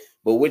that.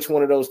 But which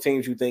one of those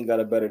teams you think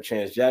got a better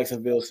chance?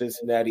 Jacksonville,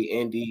 Cincinnati,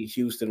 Indy,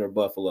 Houston, or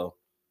Buffalo?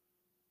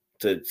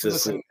 To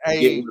Listen,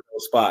 get one of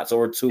those spots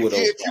or two of those.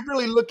 If you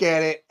really look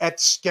at it at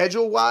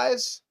schedule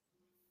wise,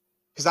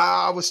 because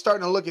I was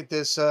starting to look at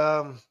this.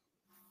 Hold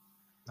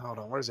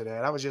on, where's it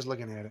at? I was just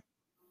looking at it.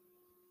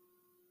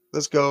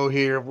 Let's go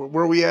here.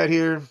 Where are we at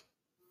here?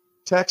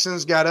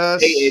 Texans got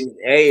us.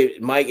 Hey,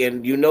 Mike,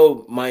 and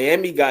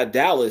Miami got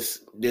Dallas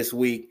this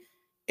week,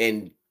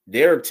 and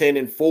they're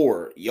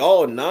 10-4.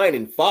 Y'all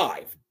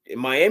 9-5. And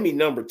Miami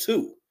number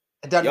 2.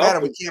 It doesn't matter.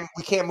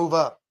 We can't move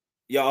up.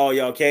 Y'all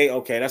okay?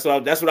 Okay, that's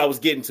what I was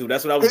getting to.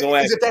 That's what I was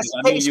going to ask.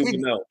 I knew you would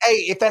know. Hey,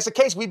 if that's the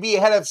case, we'd be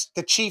ahead of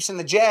the Chiefs and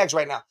the Jags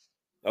right now.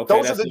 Okay,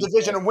 those are the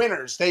division of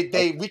winners.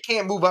 We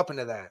can't move up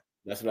into that.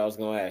 That's what I was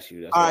going to ask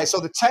you. All right,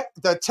 so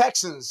the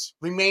Texans'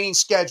 remaining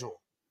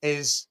schedule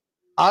is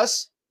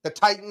us, the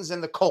Titans,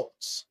 and the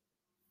Colts.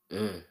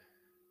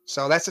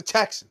 So that's the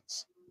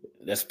Texans.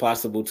 That's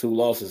possible 2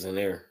 losses in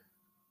there.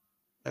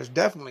 There's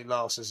definitely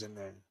losses in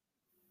there.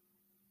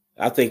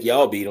 I think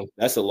y'all beat them.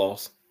 That's a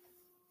loss.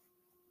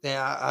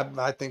 Yeah,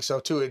 I think so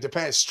too. It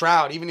depends.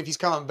 Stroud, even if he's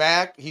coming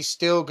back, he's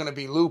still going to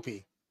be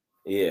loopy.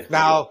 Yeah.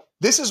 Now,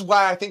 this is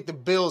why I think the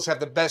Bills have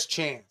the best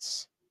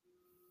chance.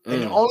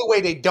 And the only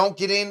way they don't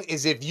get in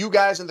is if you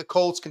guys and the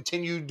Colts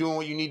continue doing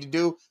what you need to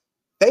do.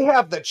 They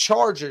have the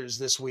Chargers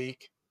this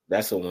week.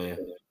 That's a win.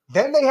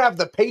 Then they have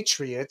the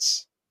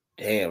Patriots.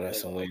 Damn,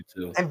 that's a win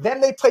too. And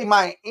then they play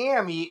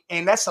Miami,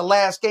 and that's the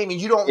last game, and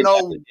you don't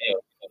know. You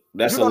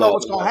don't know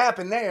what's going to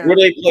happen there. Where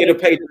they play the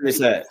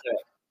Patriots at?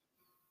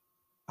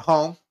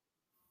 Home.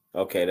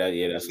 Okay,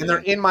 that's. And they're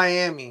in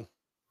Miami.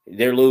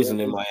 They're losing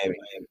in Miami.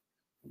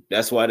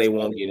 That's why they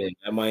won't get in.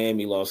 That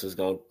Miami loss is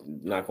going to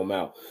knock them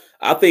out.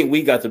 I think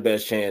we got the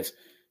best chance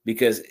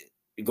because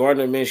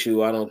Gardner Minshew,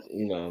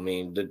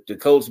 the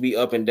Colts be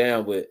up and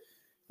down, but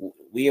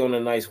we on a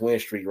nice win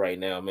streak right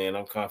now, man.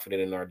 I'm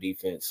confident in our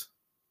defense.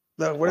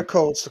 No, we're the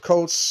Colts. The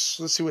Colts,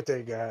 let's see what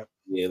they got.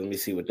 Yeah, let me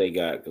see what they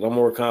got. Because I'm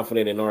more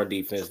confident in our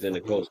defense than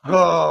the Colts.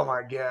 Oh,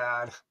 my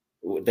God.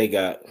 What they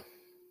got?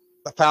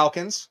 The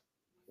Falcons.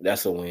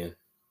 That's a win.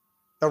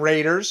 The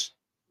Raiders.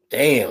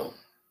 Damn.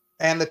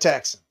 And the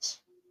Texans.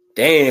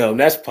 Damn,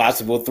 that's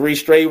possible. 3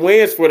 straight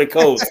wins for the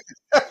Colts.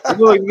 We're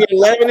going to get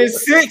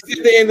 11-6 at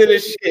the end of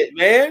this shit,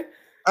 man.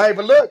 Hey,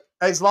 but look,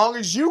 as long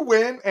as you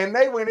win and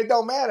they win, it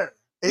don't matter.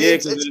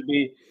 Because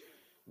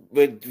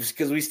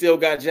we still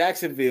got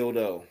Jacksonville,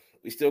 though.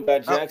 We still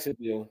got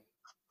Jacksonville.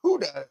 Who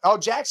does? Oh,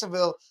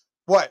 Jacksonville.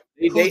 What?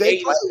 They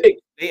 8-6.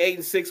 They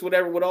 8-6,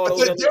 whatever, with all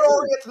those. They're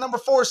already at the number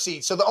 4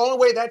 seed. So the only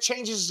way that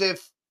changes is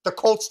if the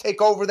Colts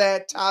take over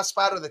that top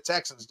spot or the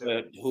Texans do.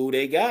 But who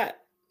they got?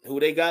 Who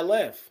they got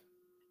left?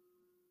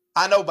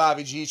 I know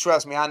Bobby G.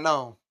 Trust me, I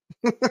know.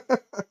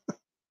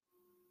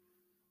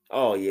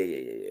 Oh, yeah.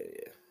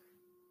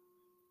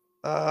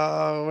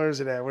 Where's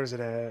it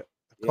at?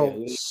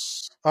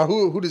 Colts.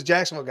 Who does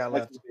Jacksonville got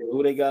left?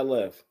 Who they got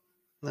left?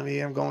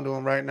 I'm going to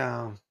them right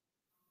now.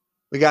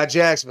 We got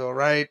Jacksonville,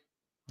 right?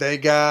 They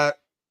got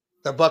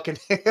the Buccaneers.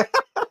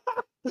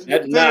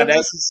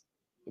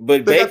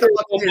 But Baker's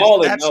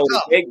balling. No,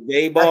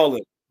 they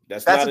balling.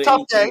 That's a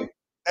tough game.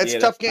 That's a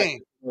tough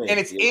game. And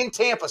it's in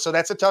Tampa, so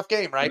that's a tough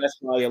game, right? That's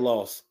probably a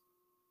loss.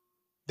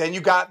 Then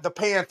you got the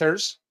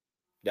Panthers.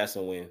 That's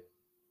a win.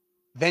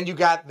 Then you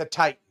got the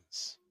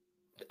Titans.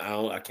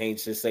 I can't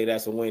just say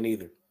that's a win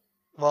either.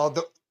 Well,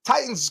 the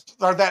Titans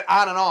are that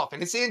on and off,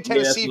 and it's in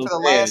Tennessee for the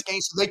last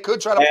game, so they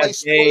could try to play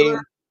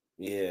spoiler.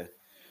 Yeah.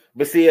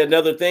 But see,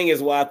 another thing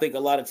is why I think a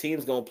lot of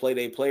teams going to play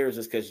their players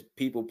is because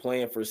people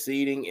playing for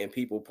seeding and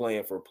people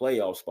playing for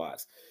playoff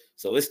spots.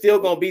 So it's still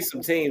going to be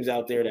some teams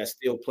out there that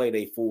still play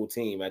their full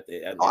team at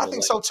the I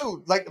think so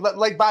too.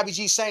 Like Bobby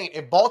G saying,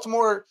 if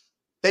Baltimore,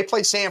 they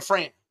play San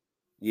Fran.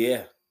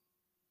 Yeah.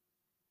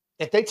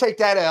 If they take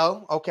that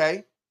L,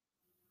 okay.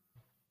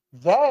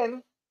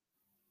 Then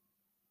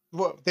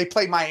they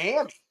play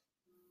Miami.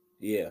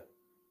 Yeah.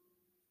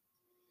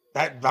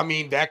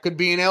 That could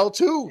be an L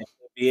too.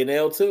 Be an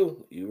L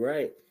too. You're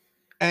right.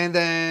 And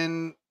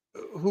then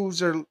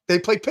they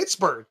play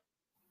Pittsburgh.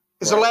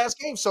 It's the last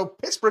game, so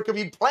Pittsburgh could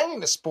be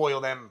playing to spoil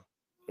them.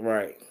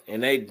 Right.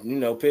 And they,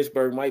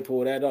 Pittsburgh might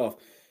pull that off.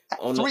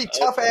 On 3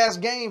 tough-ass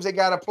games they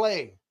got to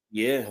play.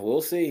 Yeah,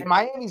 we'll see. And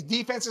Miami's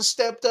defense has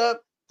stepped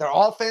up. Their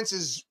offense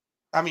is,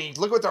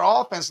 look what their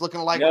offense looking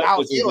like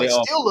without Hill. It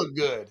still look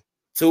good.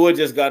 Tua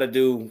just got to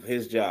do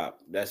his job.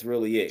 That's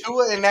really it.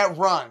 Tua and that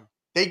run.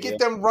 They get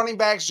them running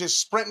backs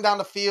just sprinting down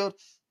the field.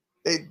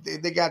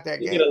 They got that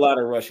They game. get a lot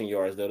of rushing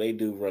yards, though. They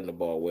do run the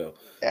ball well.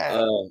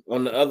 Yeah.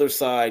 On the other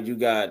side, you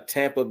got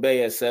Tampa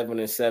Bay at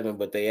 7-7,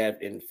 but they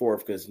have in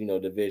fourth because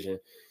division.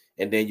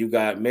 And then you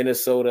got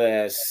Minnesota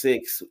at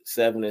 6,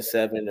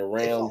 7-7. The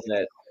Rams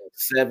at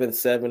 7,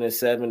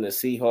 7-7.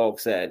 The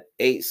Seahawks at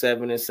 8,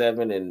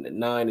 7-7, and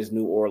 9 is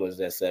New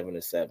Orleans at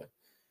 7-7.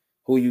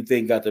 Who you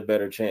think got the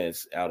better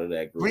chance out of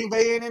that group? Green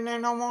Bay ain't in there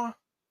no more.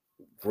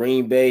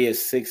 Green Bay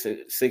is 6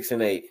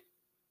 and 8.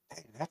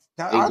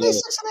 Are they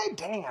 6 and 8?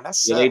 Damn,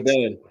 that's yeah, they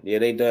done. Yeah,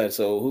 they done.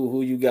 So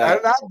who you got?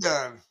 They're not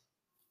done.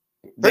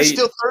 There's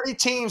still 30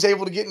 teams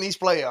able to get in these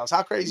playoffs.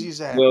 How crazy is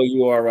that? Well,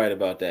 you are right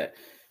about that.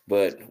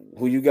 But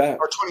who you got?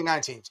 Or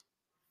 29 teams.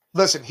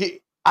 Listen,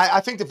 I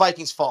think the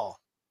Vikings fall.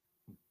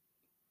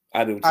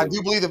 I do too. I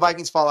do believe the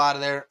Vikings fall out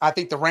of there. I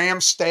think the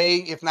Rams stay,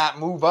 if not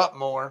move up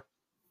more.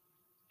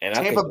 And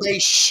Tampa Bay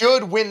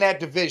should win that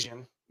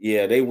division.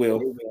 Yeah, they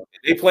will.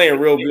 They playing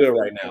real good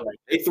right now.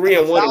 They 3-1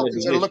 in the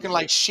division. They're looking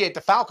like shit.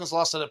 The Falcons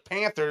lost to the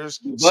Panthers.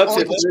 The Bucks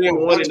are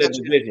 3-1 in the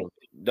division.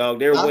 Dog,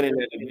 they're winning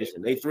that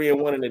division. They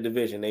 3-1 in the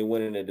division. They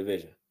win in the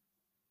division.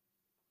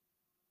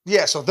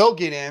 Yeah, so they'll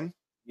get in.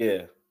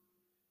 Yeah.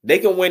 They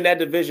can win that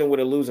division with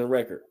a losing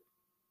record.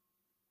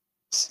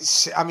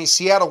 I mean,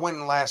 Seattle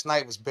winning last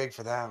night was big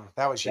for them.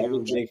 That was huge. That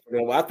was big for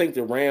them. I think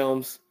the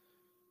Rams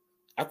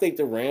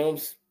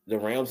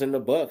and the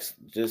Bucks,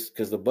 just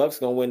because the Bucks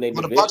gonna win their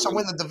division. The Bucks will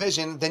win the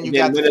division. Then you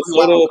got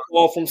Minnesota will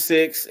fall from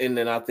 6, and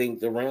then I think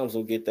the Rams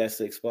will get that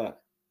 6th spot.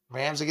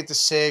 Rams will get the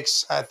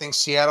 6. I think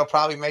Seattle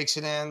probably makes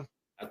it in.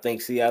 I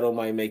think Seattle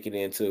might make it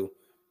in too.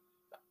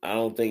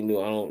 I think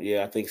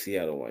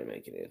Seattle might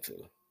make it in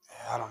too.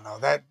 I don't know.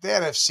 That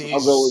NFC.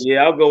 I'll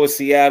go with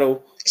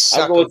Seattle.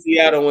 I'll go with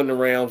Seattle and the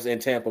Rams and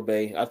Tampa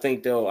Bay. I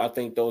think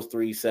those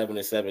 3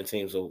 7-7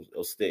 teams will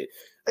stick.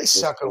 They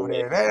suck over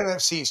there. That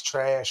NFC is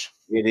trash.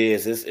 It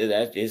is.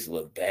 It's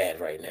look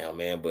bad right now,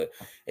 man. But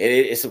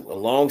it's a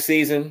long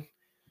season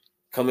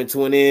coming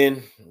to an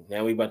end.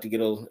 Now we about to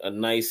get a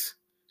nice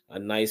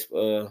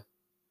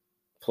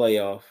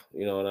playoff.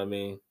 You know what I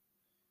mean?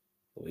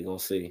 We're gonna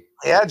see.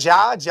 Yeah,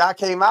 Ja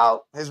came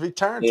out. His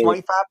return,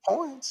 25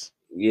 points.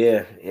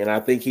 Yeah, and I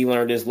think he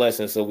learned his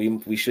lesson, so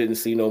we shouldn't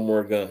see no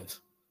more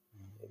guns.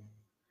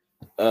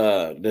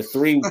 The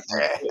 3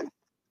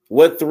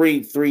 what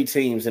three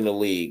teams in the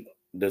league?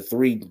 The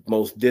 3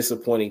 most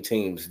disappointing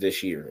teams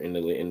this year in the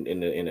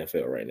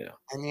NFL right now.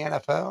 In the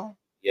NFL?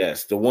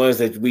 Yes, the ones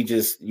that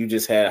you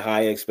just had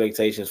high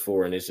expectations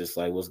for, and it's just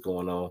like, what's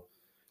going on,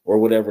 or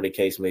whatever the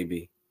case may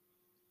be.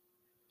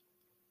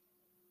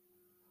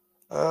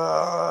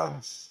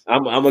 I'll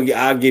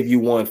give you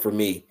one for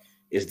me.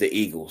 Is the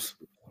Eagles.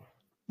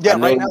 Yeah,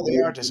 right now they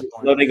are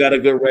disappointing. I know they got a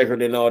good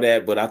record and all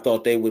that, but I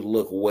thought they would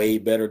look way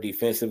better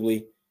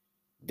defensively.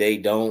 They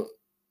don't.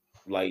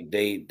 Like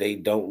they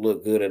don't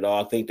look good at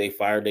all. I think they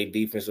fired their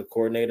defensive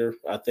coordinator.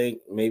 I think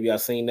maybe I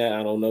seen that.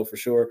 I don't know for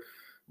sure,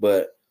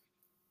 but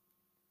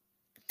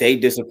they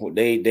disappoint.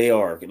 They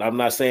are. I'm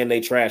not saying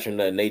they trash or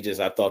nothing.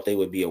 I thought they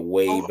would be a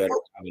way better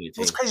team.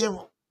 It's crazy.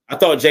 I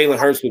thought Jalen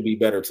Hurts would be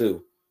better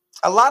too.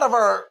 A lot of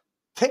our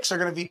picks are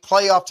going to be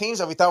playoff teams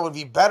that we thought would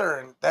be better,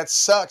 and that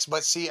sucks.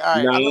 But see, all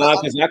right,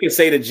 because I can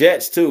say the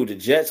Jets too. The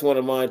Jets one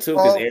of mine too.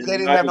 Well, they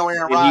didn't have no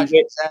Aaron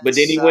Rodgers, but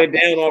then he went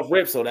down off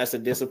rip, so that's a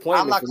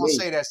disappointment. I'm not going to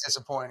say that's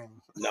disappointing.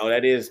 No,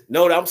 that is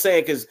I'm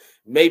saying because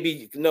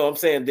I'm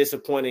saying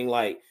disappointing.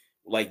 Like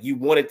you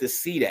wanted to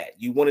see that.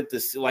 You wanted to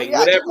see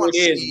whatever it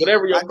is,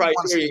 whatever your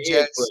criteria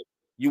is. But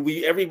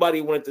everybody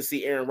wanted to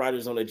see Aaron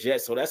Rodgers on the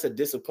Jets, so that's a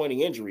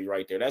disappointing injury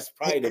right there. That's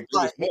probably the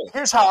biggest one.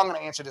 Here's how I'm going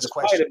to answer this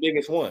question. Probably the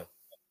biggest one.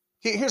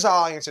 Here's how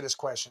I'll answer this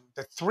question.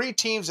 The 3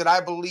 teams that I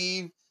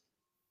believe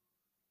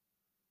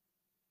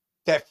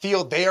that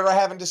feel they are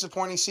having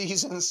disappointing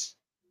seasons.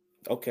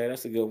 Okay,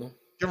 that's a good one.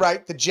 You're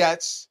right. The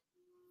Jets,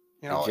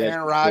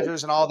 Aaron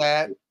Rodgers and all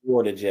that.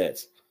 Or the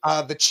Jets.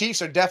 The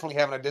Chiefs are definitely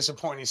having a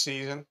disappointing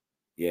season.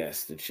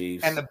 Yes, the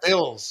Chiefs. And the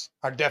Bills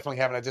are definitely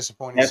having a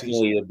disappointing season.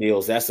 Definitely the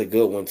Bills. That's a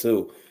good one,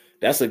 too.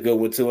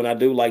 And I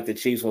do like the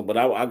Chiefs one, but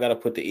I got to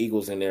put the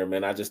Eagles in there,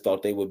 man. I just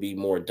thought they would be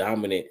more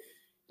dominant.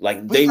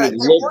 Like they would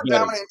look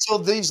dominant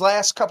until these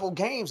last couple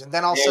games, and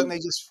then all of a sudden they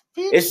just.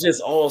 It's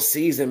just all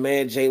season,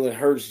 man. Jalen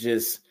Hurts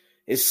it's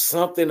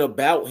something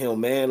about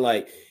him, man.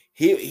 Like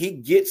he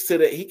gets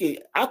to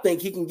I think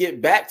he can get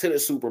back to the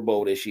Super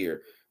Bowl this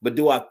year. But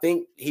do I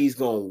think he's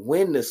gonna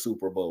win the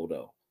Super Bowl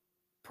though?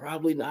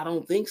 Probably not. I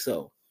don't think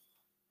so.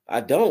 I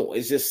don't.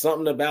 It's just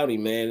something about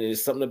him, man.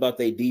 It's something about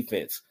their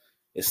defense.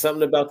 It's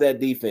something about that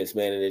defense,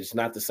 man, and it's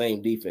not the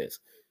same defense.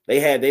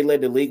 They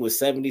led the league with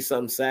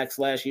 70-something sacks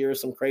last year or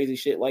some crazy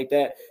shit like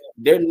that.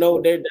 That's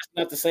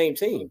not the same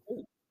team.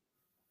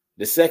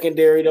 The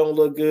secondary don't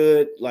look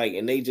good.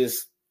 And they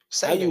just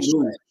how you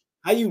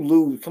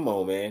lose? Come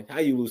on, man.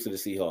 How you lose to the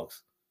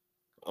Seahawks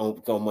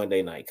on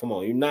Monday night? Come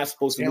on, you're not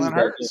supposed to lose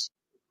that.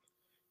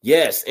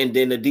 Yes, and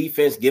then the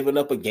defense giving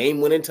up a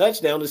game-winning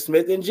touchdown to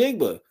Smith and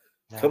Jigba.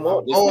 Come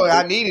on. Boy,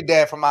 I needed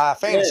that for my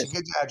fantasy. Yes.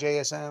 Good job,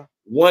 JSM.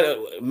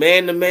 One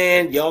man to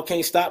man, y'all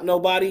can't stop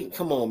nobody.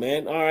 Come on,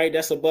 man. All right,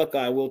 that's a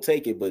Buckeye. We'll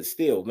take it, but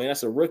still, man,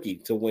 that's a rookie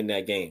to win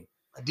that game.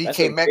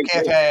 DK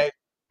Metcalf had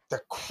the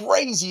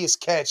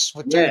craziest catch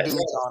with two dudes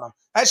on him.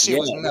 That shit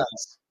was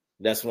nuts.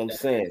 That's what I'm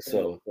saying.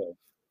 So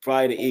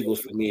probably the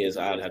Eagles for me is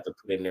I'd have to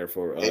put in there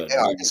for they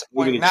are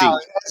disappointing now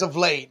as of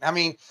late. I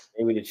mean,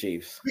 maybe the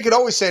Chiefs. We could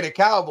always say the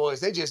Cowboys,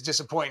 they just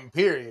disappointing,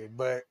 period.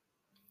 But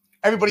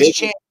everybody's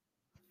chanting.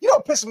 You know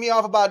what pisses me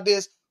off about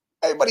this?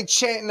 Everybody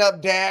chanting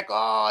up Dak.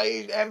 Oh,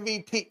 he's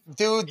MVP.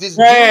 Dude, this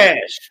trash.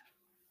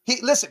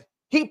 Dude,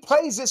 he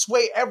plays this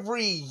way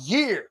every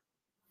year.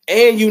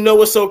 And you know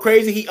what's so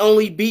crazy? He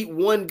only beat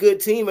one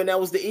good team, and that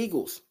was the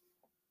Eagles.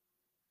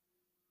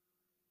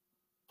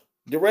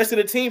 The rest of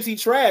the teams he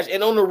trashed.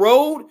 And on the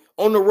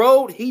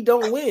road, he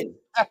don't win.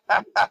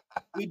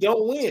 He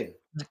don't win.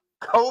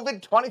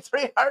 COVID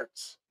 23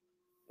 hurts.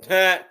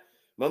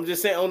 I'm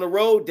just saying, on the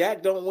road,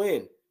 Dak don't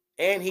win.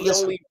 And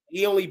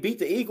he only beat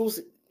the Eagles.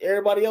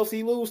 Everybody else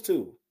he lose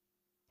to.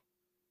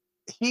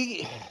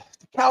 The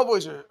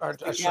Cowboys are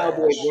the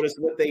Cowboys, but it's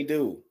what they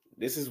do.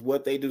 This is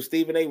what they do.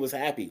 Stephen A was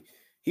happy.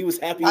 He was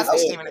happy. I know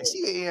Stephen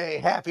A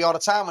happy all the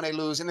time when they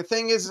lose. And the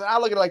thing is, I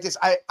look at it like this.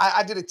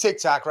 I did a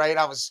TikTok, right?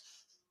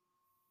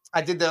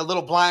 I did the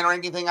little blind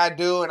ranking thing I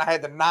do, and I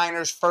had the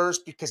Niners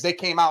first because they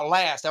came out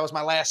last. That was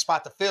my last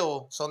spot to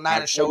fill. So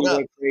Niners showed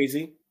up.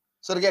 Crazy.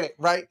 So to get it,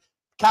 right?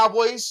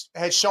 Cowboys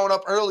had shown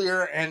up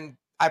earlier, and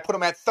I put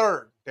them at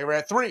third. They were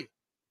at 3.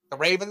 The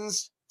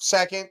Ravens,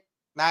 second.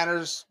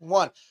 Niners,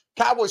 1.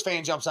 Cowboys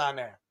fan jumps on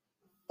there.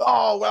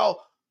 Oh,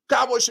 well,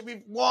 Cowboys should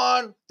be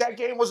 1. That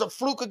game was a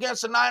fluke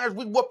against the Niners.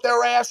 We whooped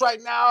their ass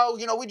right now.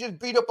 You know, we just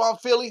beat up on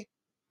Philly.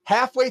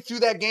 Halfway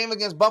through that game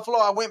against Buffalo,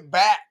 I went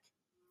back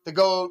to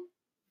go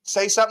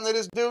say something to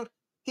this dude.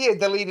 He had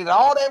deleted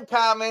all them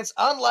comments,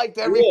 unliked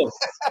everything.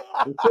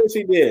 Yeah. Of course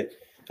he did.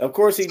 Of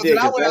course he did.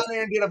 I went out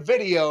there and did a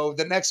video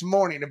the next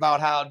morning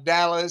about how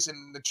Dallas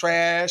and the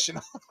trash and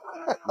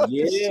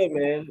yeah,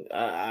 man.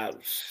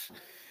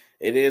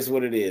 It is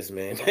what it is,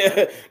 man.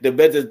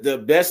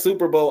 the best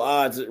Super Bowl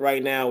odds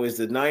right now is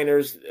the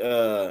Niners.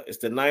 It's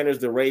the Niners,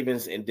 the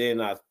Ravens, and then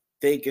I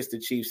think it's the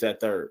Chiefs at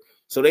third.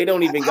 So they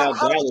don't even got Dallas.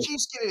 How did the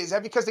Chiefs get it? Is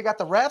that because they got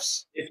the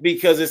refs? It's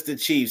because it's the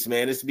Chiefs,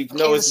 man. It's because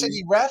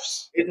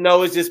refs.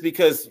 It's just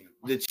because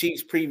the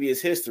Chiefs'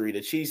 previous history.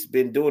 The Chiefs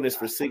been doing this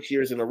for 6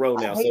 years in a row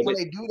now. So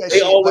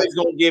they always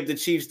gonna give the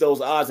Chiefs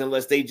those odds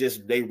unless they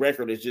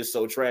record is just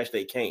so trash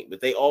they can't.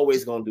 But they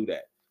always gonna do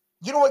that.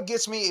 You know what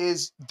gets me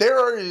is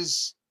there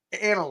is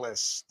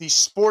analysts, these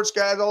sports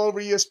guys all over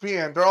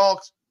ESPN. They're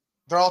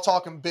all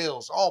talking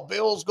Bills. Oh,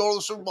 Bills go to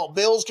the Super Bowl.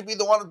 Bills could be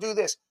the one to do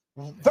this.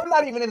 They're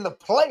not even in the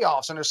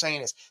playoffs, and they're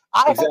saying this.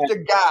 I hope to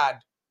God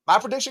my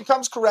prediction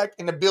comes correct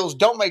and the Bills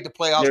don't make the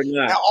playoffs.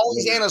 Now, all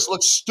these analysts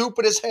look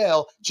stupid as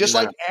hell, just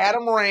like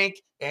Adam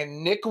Rank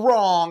and Nick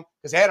Wrong,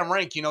 because Adam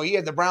Rank, you know, he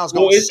had the Browns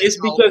going. Well, it's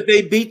because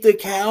they beat the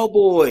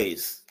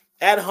Cowboys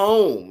at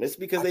home. It's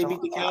because they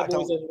beat the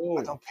Cowboys at home.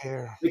 I don't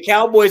care. The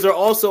Cowboys are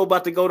also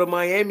about to go to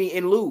Miami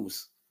and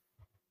lose.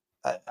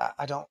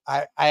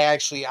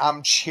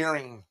 I'm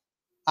cheering.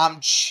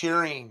 I'm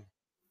cheering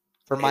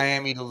for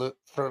Miami to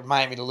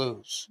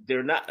lose.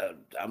 They're not.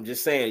 I'm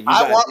just saying.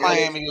 I want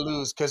Miami to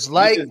lose because,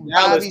 like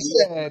Bobby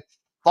said,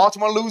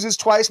 Baltimore loses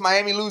twice,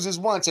 Miami loses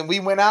once, and we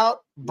went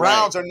out.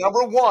 Browns are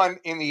number 1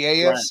 in the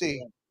AFC.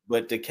 Right.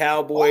 But the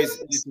Cowboys,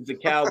 this is the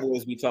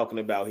Cowboys we talking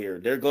about here.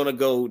 They're gonna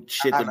go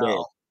shit the bed.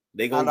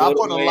 They gonna go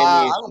to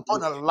Miami. I'm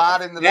putting a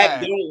lot into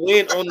that. They don't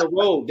win on the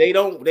road. They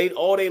don't.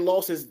 All they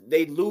losses.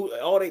 They lose.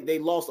 They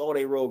lost all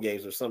their road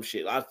games or some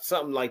shit.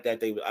 Something like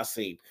that. I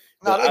seen.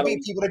 No, they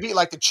beat people. They beat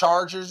like the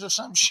Chargers or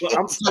some shit.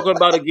 I'm talking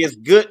about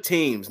against good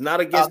teams, not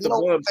against the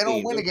bum teams. They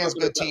don't win against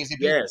good teams. They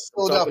beat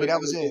Philadelphia.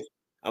 That was it.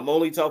 I'm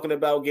only talking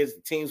about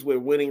against teams with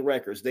winning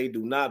records. They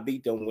do not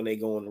beat them when they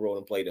go on the road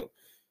and play them.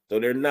 So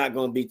they're not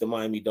going to beat the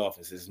Miami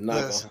Dolphins. It's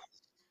not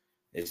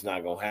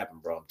going to happen,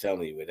 bro. I'm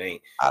telling you, it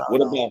ain't.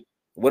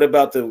 What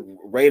about the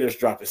Raiders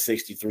dropping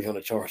 63 on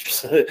the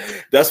Chargers?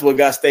 That's what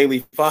got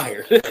Staley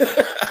fired.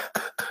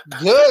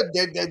 Good.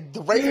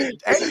 The Raiders,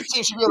 any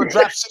team should be able to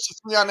drop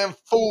 63 on them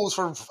fools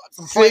for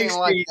playing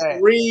like that.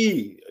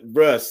 63,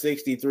 bruh,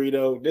 63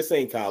 though. This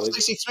ain't college.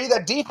 63.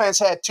 That defense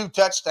had 2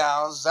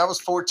 touchdowns. That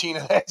was 14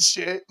 of that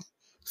shit.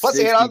 Plus,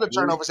 they had other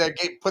turnovers that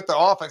put the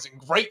offense in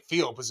great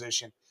field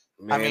position.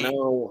 Man,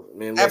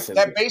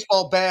 that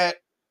baseball bat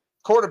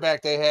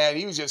quarterback they had,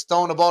 he was just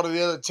throwing the ball to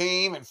the other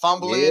team and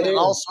fumbling and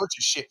all sorts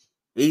of shit.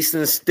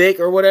 Easton Stick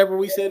or whatever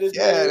we said his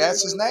name. Yeah,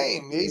 that's his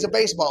name. He's a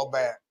baseball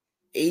bat.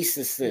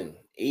 Easton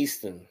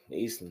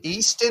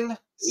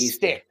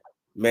Stick.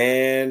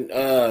 Man,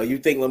 you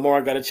think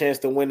Lamar got a chance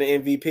to win the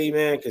MVP,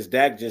 man? Because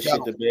Dak just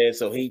shit the bed,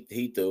 so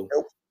he threw.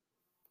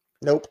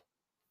 Nope.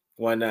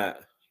 Why not?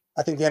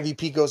 I think the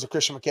MVP goes to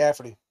Christian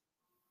McCaffrey.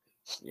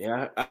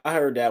 Yeah, I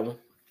heard that one.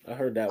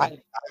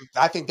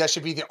 I think that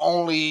should be the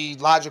only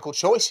logical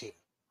choice here.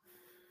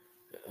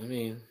 I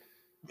mean,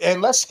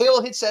 unless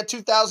Hill hits that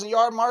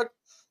 2,000-yard mark,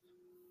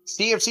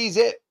 CMC's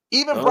it.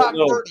 Even Brock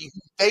Purdy,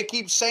 who they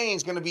keep saying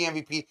is going to be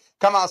MVP,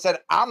 come out and said,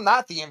 I'm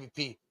not the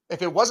MVP.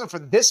 If it wasn't for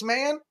this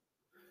man,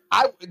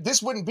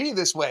 this wouldn't be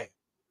this way.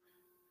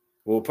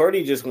 Well,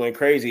 Purdy just went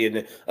crazy,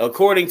 and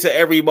according to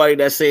everybody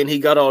that's saying he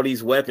got all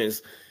these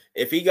weapons,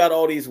 if he got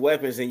all these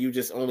weapons and you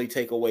just only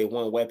take away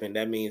one weapon,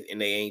 that means and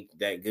they ain't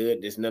that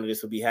good. There's none of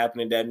this will be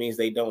happening. That means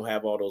they don't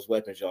have all those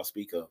weapons y'all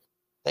speak of.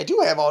 They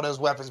do have all those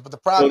weapons, but the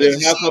So problem then,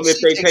 is how come if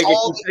CMC they takes take it,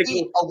 all the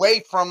heat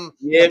away from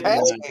yeah, the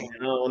pass game.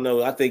 I don't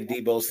know. I think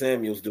Deebo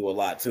Samuels do a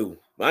lot too.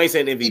 I ain't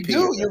saying MVP. He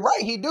do. You're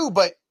right. He do,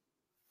 but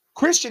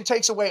Christian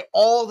takes away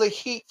all the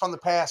heat from the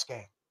pass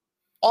game,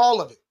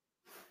 all of it.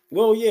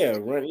 Well, yeah,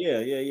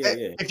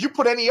 yeah. If you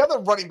put any other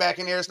running back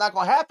in there, it's not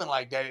going to happen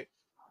like that.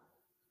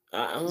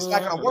 It's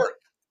not going to work.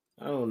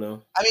 I don't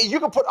know. I mean, you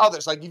can put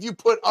others. Like if you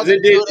put other,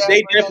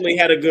 they definitely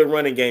had a good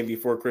running game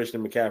before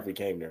Christian McCaffrey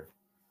came there.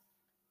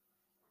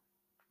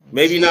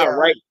 Maybe not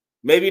right.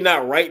 Maybe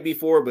not right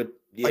before, but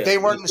yeah. But they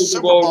weren't in the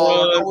Super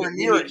Bowl nowhere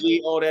near it.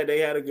 All that they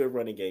had a good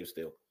running game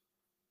still.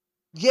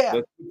 Yeah,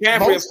 but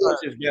McCaffrey, of course,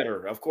 is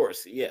better. Of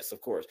course, yes,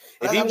 of course.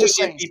 If I'm just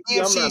saying,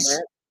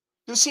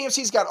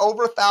 CMC's got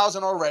over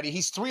 1,000 already.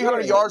 He's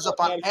 300 yards up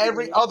on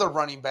every other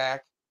running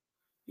back.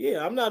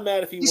 Yeah, I'm not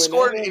mad if he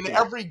scored in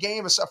every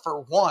game except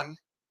for one,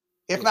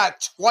 if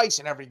not twice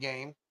in every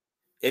game.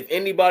 If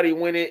anybody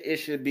win it, it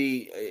should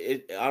be.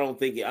 I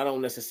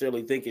don't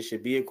necessarily think it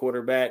should be a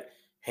quarterback,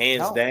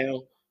 hands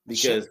down,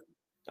 because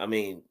I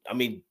mean,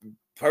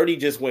 Purdy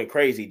just went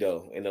crazy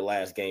though in the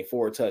last game,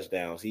 4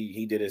 touchdowns.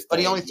 He did his thing. But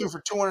he only threw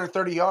for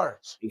 230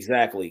 yards.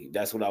 Exactly.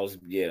 That's what I was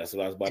about to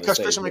say. Because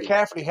Christian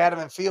McCaffrey had him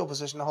in field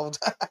position the whole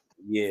time.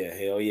 Yeah,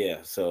 hell yeah.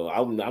 So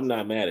I'm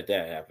not mad at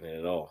that happening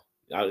at all.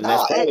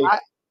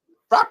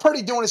 Brock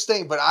Purdy doing his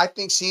thing, but I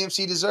think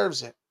CMC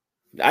deserves it.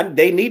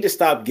 They need to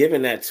stop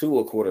giving that to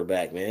a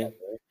quarterback, man.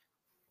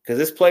 Because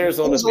this player's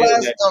on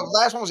the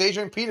last one was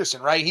Adrian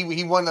Peterson, right?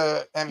 He won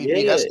the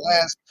MVP. Yeah. That's the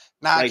last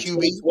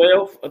non-QB.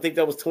 2012? I think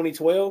that was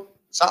 2012.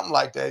 Something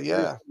like that,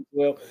 yeah.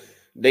 Well,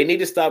 they need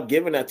to stop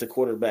giving that to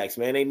quarterbacks,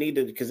 man. They need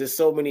to, because there's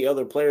so many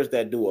other players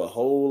that do a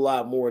whole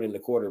lot more than the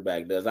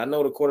quarterback does. I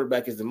know the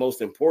quarterback is the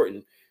most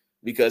important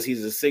because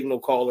he's a signal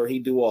caller. He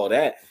do all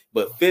that.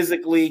 But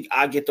physically,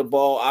 I get the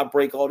ball. I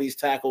break all these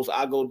tackles.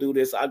 I go do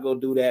this. I go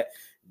do that.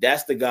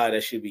 That's the guy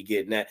that should be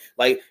getting that.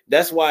 Like,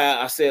 that's why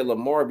I said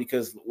Lamar,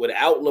 because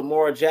without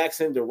Lamar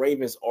Jackson, the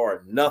Ravens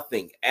are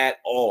nothing at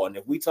all. And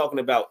if we're talking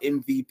about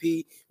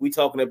MVP, we're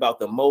talking about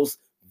the most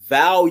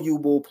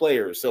valuable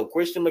players. So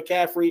Christian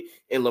McCaffrey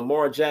and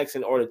Lamar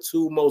Jackson are the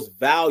 2 most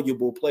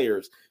valuable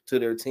players to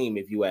their team,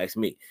 if you ask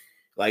me.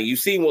 Like, you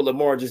seen what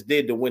Lamar just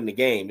did to win the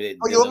game.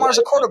 Lamar's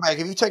a quarterback.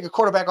 If you take a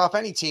quarterback off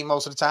any team,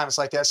 most of the time it's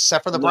like that,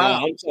 except for the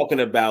Browns. I'm talking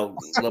about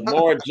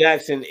Lamar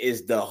Jackson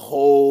is the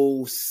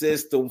whole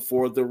system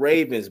for the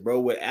Ravens, bro.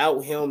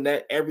 Without him,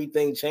 that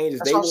everything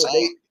changes.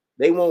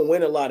 They won't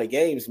win a lot of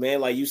games,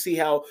 man. Like, you see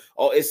how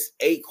it's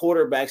 8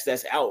 quarterbacks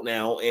that's out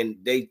now, and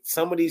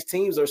some of these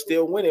teams are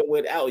still winning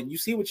without. You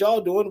see what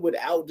y'all doing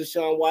without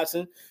Deshaun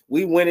Watson?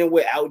 We winning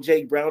without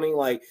Jake Browning.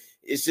 Like,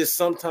 it's just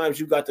sometimes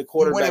you got the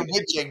quarterback. Winning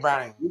with Jake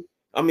Browning.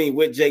 I mean,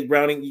 with Jake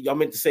Browning, I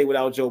meant to say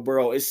without Joe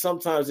Burrow. It's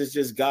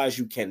just guys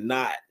you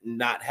cannot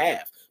not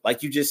have.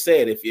 Like you just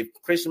said, if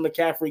Christian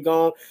McCaffrey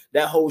gone,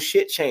 that whole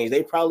shit changed.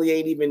 They probably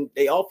ain't even,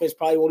 their offense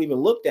probably won't even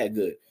look that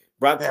good.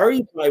 Brock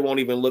Purdy probably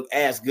won't even look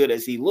as good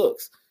as he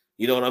looks.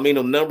 You know what I mean?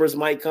 The numbers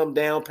might come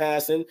down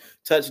passing,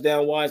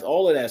 touchdown wise,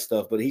 all of that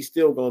stuff, but he's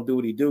still going to do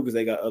what he do because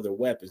they got other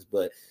weapons.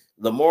 But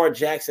Lamar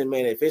Jackson,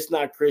 man, if it's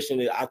not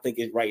Christian, I think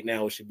right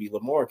now it should be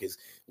Lamar, because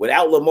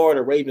without Lamar,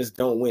 the Ravens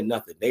don't win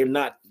nothing. They're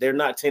not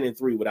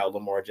 10-3 without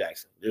Lamar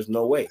Jackson. There's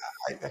no way.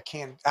 I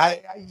can't.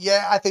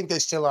 I think they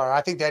still are.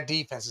 I think that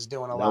defense is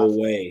doing a lot. No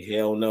way,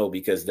 hell no,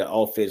 because the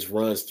offense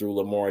runs through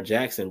Lamar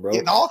Jackson, bro.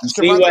 Yeah, the offense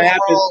can run what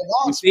happened.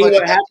 You see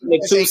what happened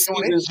the 2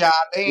 seasons.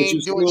 They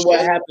ain't doing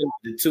what happened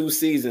the 2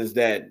 seasons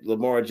that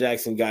Lamar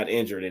Jackson got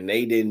injured, and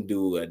they didn't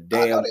do a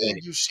damn thing. They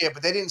didn't do shit,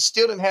 but they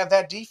still didn't have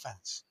that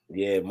defense.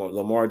 Yeah,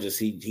 Lamar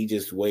he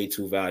just way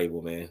too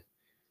valuable, man.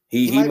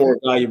 He more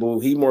valuable.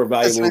 He more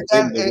valuable.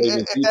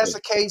 If that's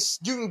the case,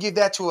 you can give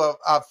that to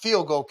a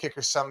field goal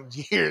kicker some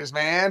years,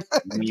 man.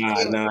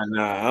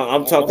 Nah.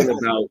 I'm talking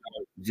about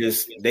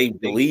just they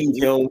believe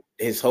him.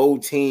 His whole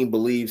team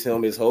believes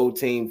him. His whole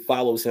team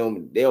follows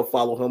him. They'll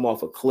follow him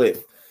off a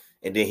cliff.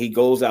 And then he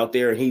goes out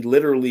there and he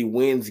literally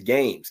wins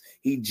games.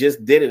 He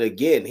just did it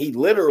again.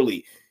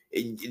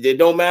 It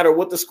don't matter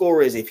what the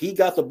score is. If he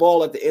got the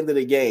ball at the end of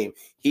the game,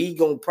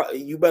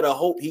 you better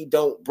hope he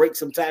don't break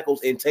some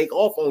tackles and take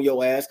off on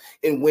your ass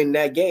and win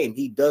that game.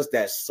 He does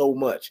that so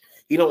much.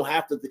 He don't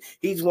have to.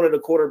 He's one of the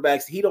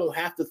quarterbacks. He don't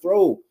have to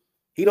throw.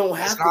 He don't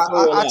have to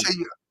throw.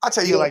 I'll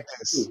tell you like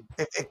this.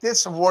 If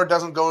this award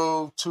doesn't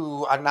go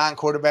to a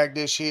non-quarterback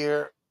this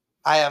year,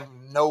 I have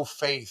no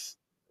faith.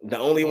 The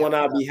only one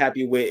I'll be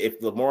happy with,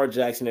 if Lamar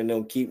Jackson and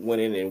them keep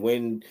winning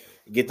and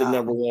get the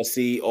number 1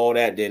 seed, all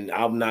that, then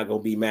I'm not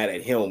gonna be mad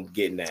at him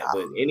getting that.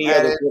 But any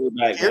other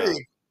quarterback,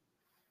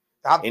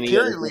 I'll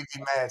periodly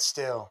be mad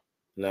still.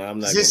 No, I'm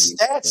not. His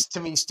stats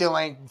to me still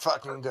ain't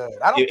fucking good.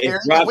 I don't care.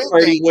 If Brock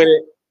Purdy win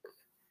it.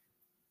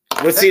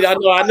 But see, I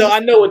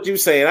know what you're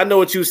saying. I know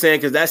what you're saying,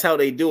 because that's how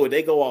they do it.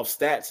 They go off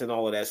stats and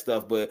all of that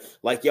stuff. But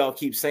like y'all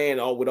keep saying,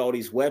 with all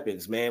these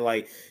weapons, man,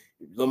 like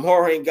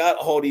Lamar ain't got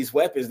all these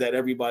weapons that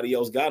everybody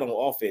else got on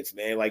offense,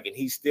 man. Like, and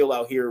he's still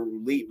out here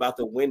about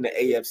to win the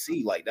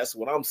AFC. Like, that's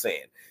what I'm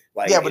saying.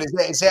 Like, yeah, but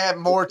is that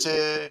more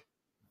to?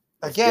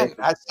 Again,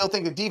 I still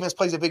think the defense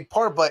plays a big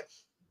part, but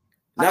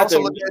I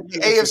also look at the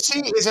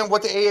AFC isn't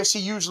what the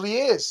AFC usually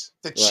is.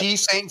 The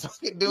Chiefs ain't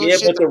fucking doing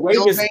shit. But the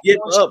Ravens give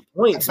up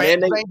points, man.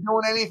 They ain't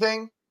doing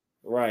anything.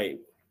 Right.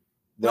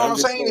 You know what I'm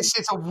saying?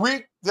 It's a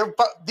weird.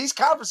 These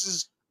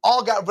conferences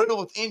all got riddled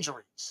with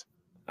injuries.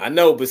 I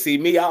know, but see,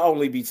 me, I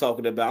don't be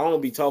talking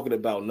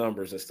about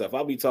numbers and stuff.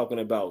 I'll be talking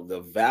about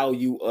the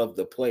value of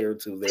the player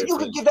to their team. You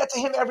can give that to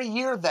him every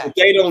year, then. But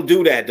they don't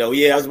do that, though.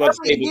 Yeah, I was about to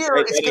say. Every year,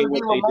 it's going to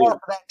be Lamar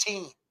for that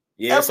team.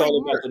 Yeah, it's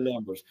all about the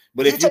numbers.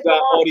 But if you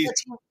got all these...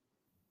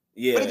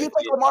 But if you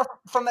take Lamar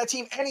from that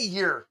team any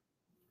year,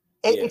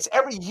 it's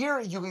every year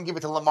you can give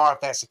it to Lamar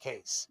if that's the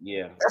case.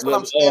 Yeah. That's what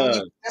I'm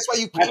saying. That's why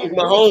you can't.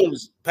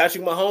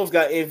 Patrick Mahomes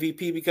got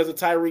MVP because of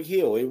Tyreek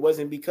Hill. It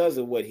wasn't because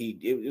of what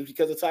it was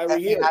because of Tyreek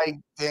Hill.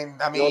 He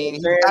got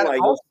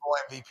multiple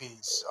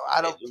MVPs. So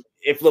I don't.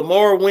 If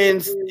Lamar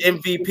wins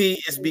MVP,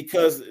 it's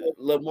because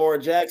Lamar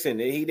Jackson.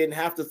 He didn't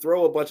have to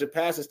throw a bunch of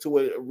passes to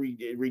a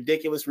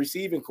ridiculous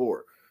receiving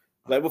core.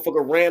 Like,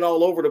 motherfucker ran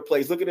all over the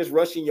place. Look at his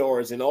rushing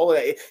yards and all of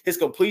that. His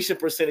completion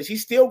percentage. He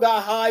still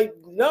got high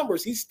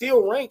numbers. He's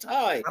still ranked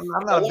high.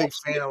 I'm not a big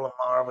fan of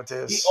Lamar with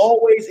this. He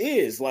always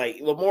is. Like,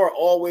 Lamar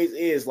always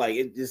is. Like,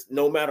 it just,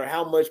 no matter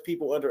how much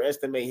people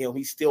underestimate him,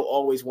 he's still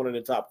always one of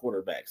the top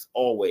quarterbacks.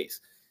 Always.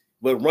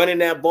 But running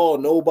that ball,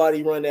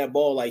 nobody run that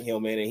ball like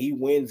him, man. And he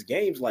wins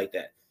games like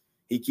that.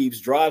 He keeps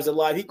drives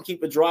alive. He can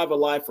keep a drive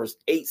alive for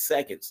 8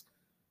 seconds.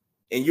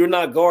 And you're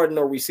not guarding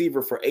a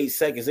receiver for 8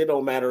 seconds. It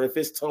don't matter if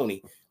it's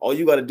Tony. All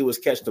you got to do is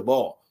catch the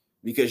ball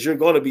because you're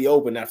going to be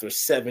open after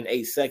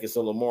 7-8 seconds.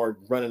 So Lamar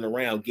running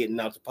around, getting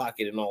out the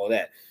pocket and all of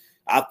that.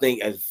 I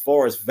think as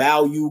far as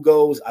value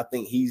goes, I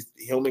think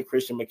him and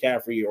Christian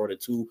McCaffrey are the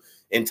two,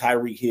 and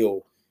Tyreek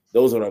Hill.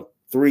 Those are the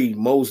 3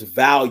 most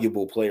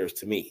valuable players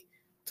to me,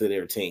 to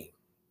their team.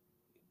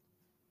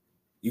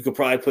 You could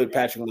probably put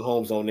Patrick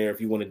Mahomes on there if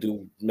you want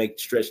to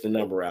stretch the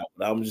number out.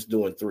 But I'm just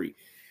doing 3.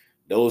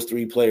 Those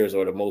 3 players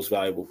are the most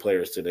valuable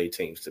players to their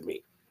teams to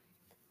me.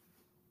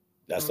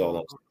 That's all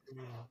I'm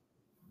saying.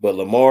 But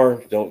Lamar,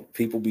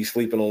 people be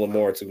sleeping on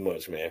Lamar too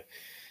much, man.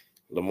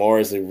 Lamar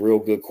is a real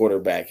good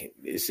quarterback.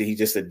 See, he's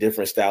just a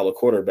different style of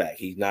quarterback.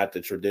 He's not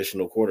the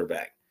traditional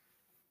quarterback.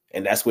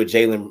 And that's what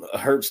Jalen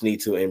Hurts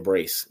need to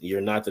embrace. You're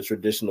not the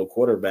traditional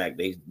quarterback.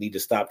 They need to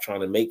stop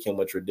trying to make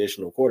him a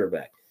traditional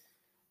quarterback.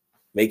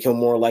 Make him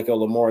more like a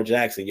Lamar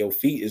Jackson. Your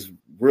feet is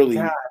really...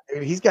 God,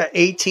 dude, he's got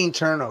 18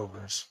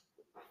 turnovers.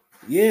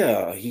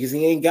 Yeah,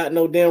 he ain't got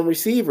no damn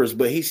receivers,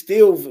 but they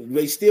still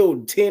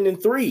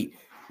 10-3.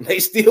 They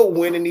still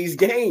winning these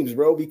games,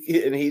 bro.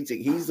 And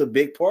he's a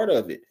big part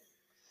of it.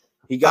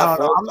 He got.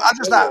 I'm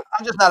just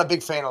not a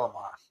big fan of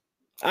Lamar.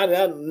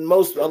 A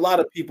lot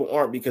of people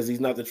aren't because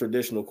he's not the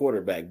traditional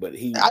quarterback, but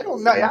he. I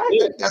don't know.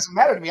 It doesn't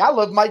matter to me. I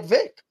love Mike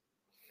Vick.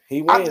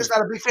 I'm just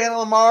not a big fan of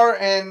Lamar,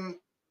 and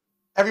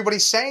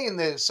everybody's saying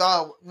this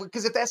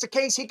because if that's the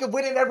case, he could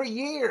win it every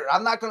year.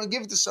 I'm not going to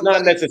give it to somebody.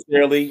 Not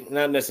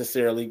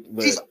necessarily.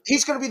 But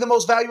he's going to be the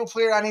most valuable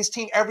player on his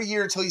team every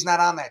year until he's not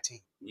on that team.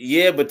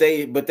 Yeah, but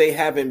they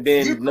haven't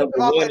been number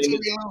one.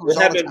 They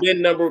haven't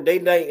been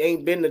They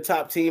ain't been the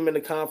top team in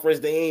the conference.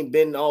 They ain't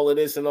been all of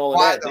this and all of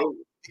that.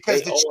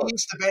 Because the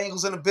Chiefs, the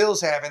Bengals, and the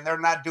Bills have, and they're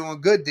not doing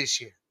good this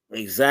year.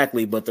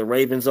 Exactly, but the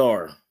Ravens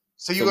are.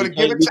 So you're going to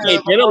give it to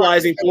can't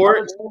penalize him for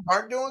it.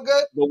 Aren't doing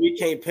good, but we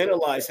can't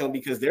penalize him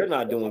because they're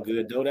not doing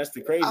good, though. That's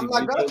the crazy. I'm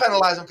not going to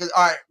penalize him because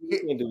all right,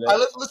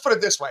 let's put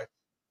it this way.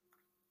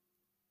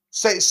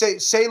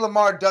 Say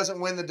Lamar doesn't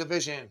win the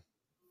division.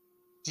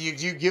 Do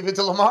you give it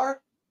to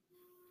Lamar?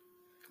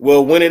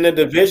 Well, winning the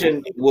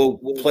division will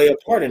play a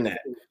part in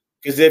that.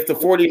 Because if the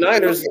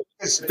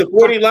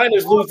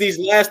 49ers lose these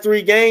last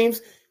 3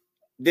 games,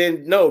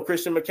 then no,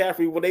 Christian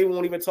McCaffrey, they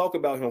won't even talk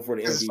about him for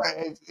the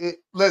MVP.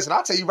 Listen,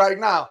 I'll tell you right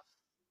now,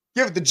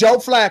 give it to Joe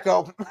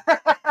Flacco.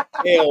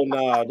 Hell no,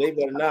 nah, they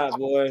better not,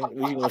 boy.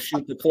 We're going to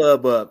shoot the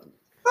club up.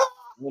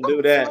 Don't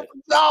do that.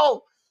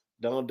 No.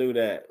 Don't do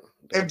that.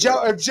 If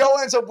Joe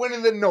ends up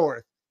winning the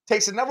North,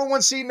 takes the number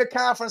 1 seed in the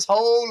conference,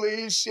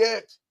 holy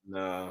shit.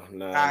 No.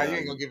 You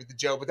ain't gonna give it to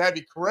Joe, but that'd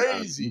be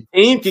crazy.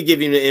 Team could give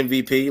him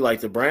the MVP,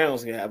 like the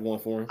Browns can have one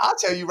for him. I'll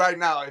tell you right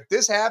now, if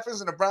this happens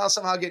and the Browns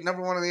somehow get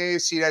number 1 in the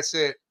AFC, that's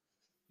it.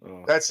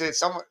 That's it.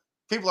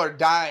 People are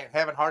dying,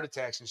 having heart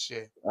attacks and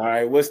shit. All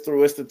right, what's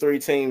the 3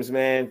 teams,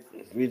 man?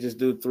 We just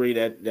do 3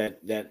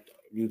 that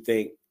you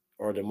think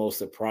are the most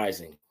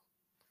surprising,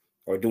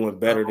 or doing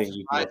better than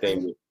you thought they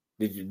would.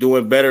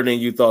 Doing better than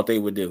you thought they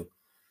would do.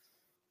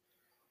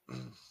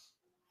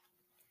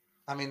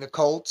 I mean, the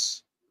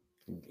Colts.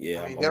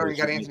 Yeah, they already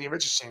got Anthony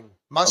Richardson.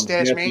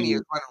 Mustache Mania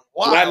is running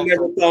wild. I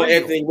never thought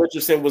Anthony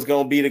Richardson was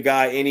going to be the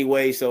guy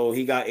anyway, so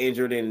he got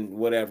injured and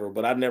whatever.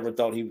 But I never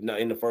thought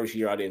in the first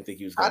year. I didn't think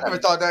he was. I never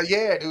thought that.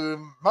 Yeah,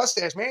 dude,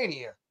 Mustache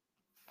Mania.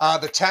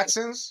 The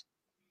Texans.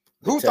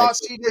 Who thought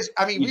CJ?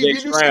 I mean, we knew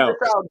CJ Stroud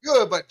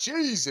good, but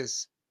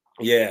Jesus.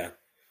 Yeah.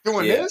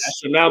 Doing this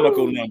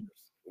astronomical numbers.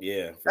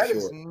 Yeah, for That sure.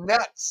 is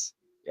nuts.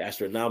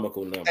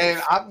 Astronomical numbers.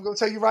 And I'm going to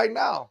tell you right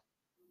now,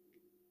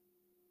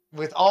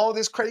 with all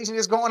this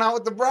craziness going on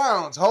with the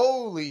Browns,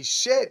 holy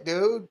shit,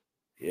 dude.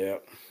 Yeah.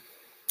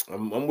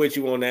 I'm with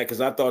you on that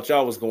because I thought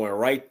y'all was going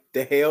right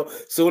the hell.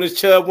 Soon as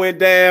Chubb went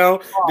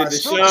down, then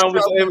Deshaun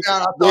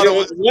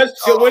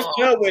once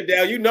Chubb went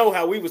down, you know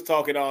how we was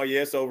talking all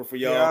year. It's over for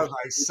y'all. Yeah, I was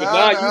like,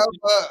 son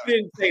you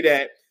didn't say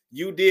that.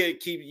 You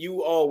did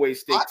you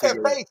always stick to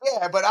your faith,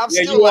 yeah, but I'm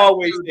still you like,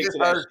 always stick to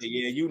that shit.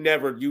 Yeah, you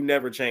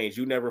never change.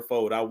 You never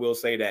fold. I will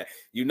say that.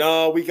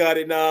 We got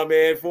it now,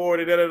 man. Ford,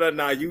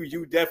 nah.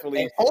 You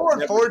definitely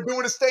Ford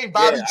doing his thing,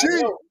 Bobby G.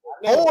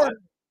 I know.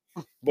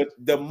 But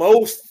the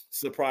most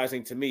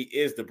surprising to me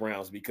is the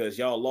Browns because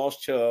y'all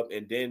lost Chubb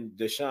and then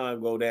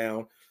Deshaun go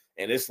down,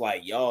 and it's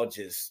like y'all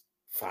just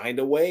find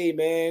a way,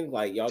 man.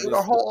 Like y'all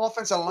our whole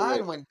offensive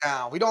line went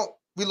down. We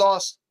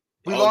lost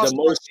our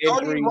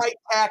starting right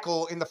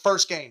tackle in the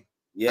first game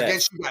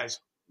against you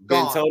guys.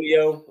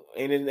 Bentonio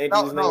and then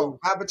no,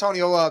 not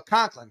Bentonio,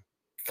 Conklin.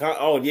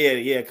 Conklin.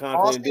 Then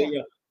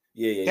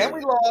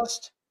we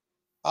lost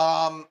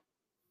our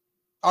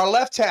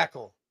left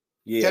tackle,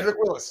 Cedric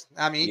Willis.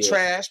 I mean, he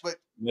trash, but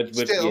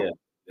still, yeah,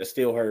 that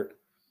still hurt.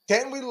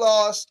 Then we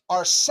lost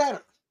our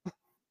center.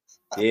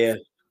 Yeah.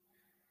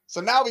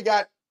 So now we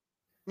got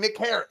Nick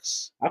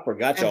Harris. I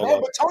forgot y'all.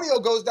 And Bentonio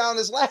goes down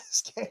this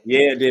last game.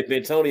 Yeah,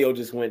 Bentonio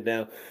just went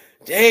down.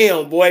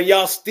 Damn, boy,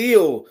 y'all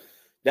still.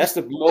 That's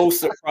the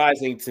most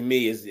surprising to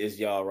me is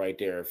y'all right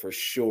there for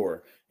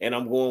sure. And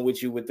I'm going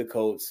with you with the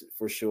Colts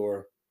for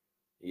sure.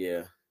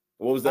 Yeah.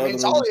 What was the other one?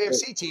 It's all the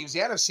AFC teams. The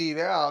NFC,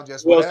 they're all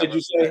just what else did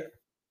you say?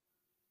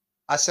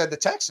 I said the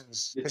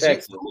Texans. The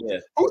Texans,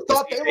 who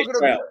thought they were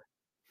going to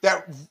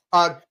that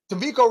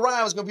DeMeco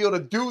Ryan was going to be able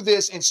to do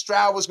this and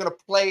Stroud was going to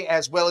play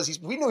as well as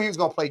we knew he was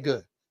going to play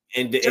good.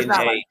 And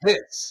not like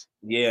this.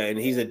 Yeah, and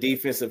he's a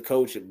defensive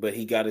coach, but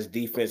he got his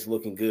defense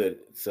looking good.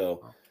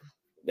 So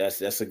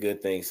that's a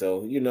good thing.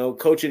 So,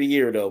 coach of the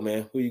year though,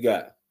 man. Who you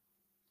got?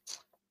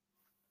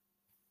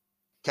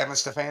 Kevin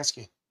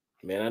Stefanski.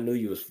 Man, I knew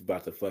you was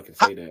about to fucking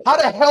say that. How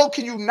the hell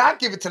can you not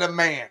give it to the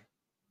man?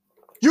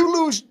 You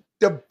lose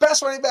the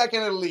best running back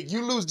in the league.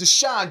 You lose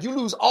Deshaun. You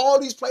lose all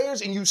these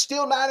players, and you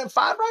still 9-5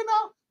 right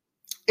now.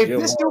 If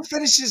this dude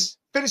finishes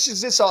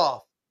this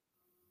off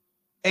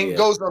and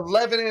goes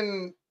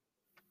 11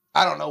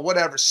 I don't know,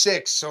 whatever,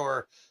 6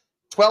 or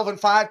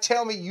 12-5,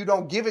 tell me you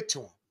don't give it to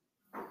him.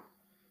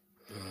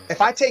 If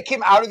I take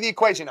him out of the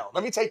equation,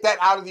 let me take that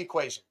out of the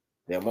equation.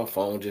 Yeah, my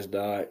phone just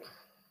died.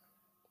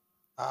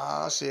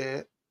 Oh,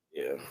 shit.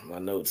 Yeah, my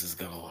notes is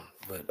gone.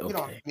 But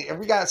okay.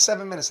 We got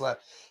 7 minutes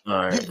left. All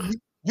right.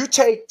 You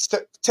take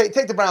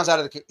the Browns out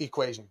of the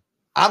equation.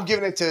 I'm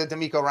giving it to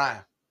DeMeco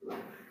Ryan.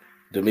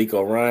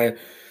 DeMeco Ryan.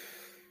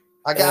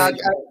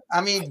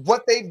 I mean,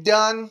 what they've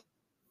done.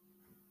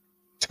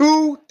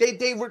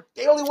 They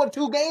only won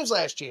 2 games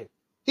last year.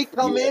 He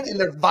come in and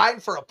they're vying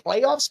for a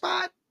playoff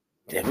spot.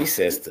 Damn, he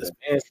says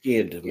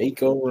Stefanski and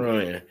DeMeco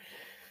Ryan.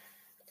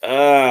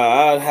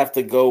 I'd have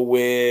to go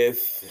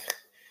with.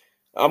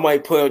 I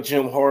might put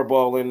Jim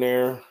Harbaugh in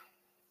there.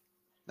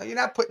 No, you're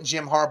not putting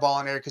Jim Harbaugh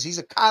in there because he's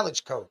a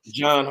college coach.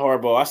 John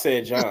Harbaugh. I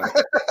said John.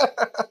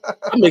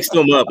 I mix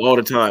them up all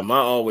the time. I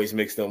always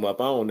mix them up.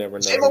 I don't never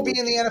know. Jim will be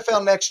in the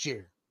NFL next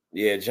year.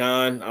 Yeah,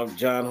 I'm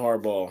John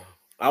Harbaugh.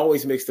 I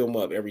always mix them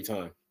up every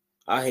time.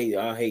 I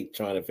hate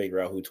trying to figure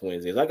out who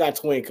twins is. I got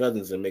twin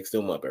cousins and mix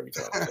them up every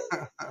time.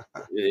 So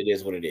it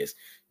is what it is.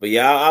 But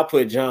yeah, I'll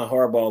put John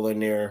Harbaugh in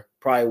there.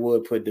 Probably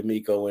would put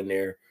DeMeco in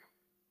there.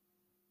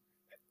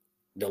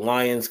 The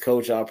Lions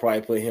coach, I'll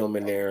probably put him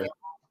in there.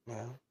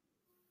 Yeah.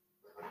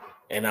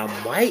 And I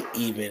might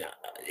even,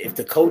 if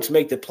the coach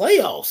make the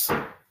playoffs,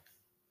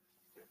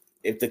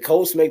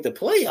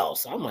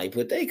 I might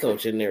put their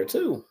coach in there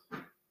too.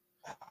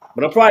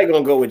 But I'm probably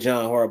gonna go with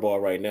John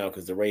Harbaugh right now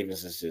because the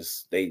Ravens is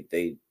just they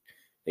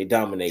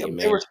dominated, man.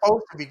 They were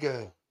supposed to be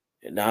good.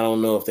 And I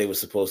don't know if they were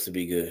supposed to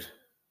be good.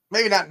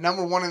 Maybe not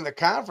number 1 in the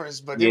conference,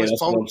 but they were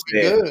supposed to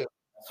be good.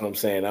 That's what I'm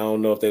saying. I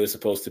don't know if they were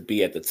supposed to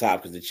be at the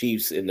top because the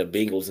Chiefs and the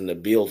Bengals and the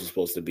Bills were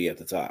supposed to be at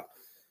the top.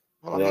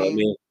 Well, you know what I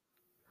mean?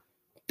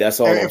 That's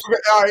all. If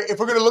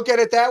we're going to look at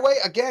it that way,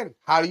 again,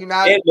 how do you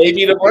not? And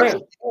maybe the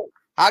Browns.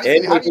 How do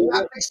you not think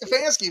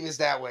Stefanski was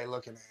that way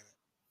looking at it?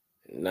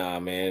 Nah,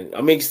 man. I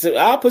mean,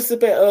 I'll put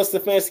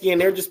Stefanski in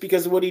there just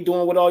because of what he's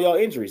doing with all y'all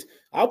injuries.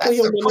 I'll put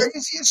him in there. That's the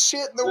craziest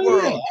shit in the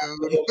world,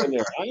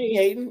 dude. I ain't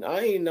hating. I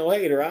ain't no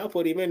hater. I'll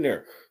put him in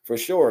there for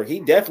sure. He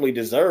definitely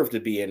deserved to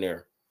be in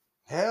there.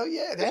 Hell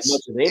yeah, that's as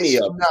much as any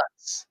of them.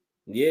 Nuts.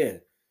 Yeah,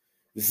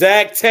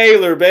 Zach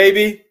Taylor,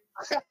 baby.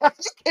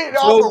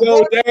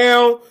 Go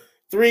down.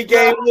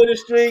 3-game winning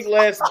streak.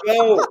 Let's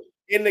go.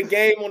 In the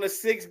game on a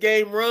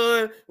 6-game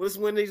run. Let's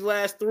win these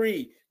last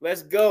 3.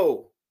 Let's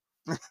go.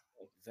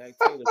 Zach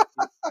Taylor,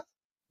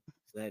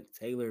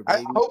 baby.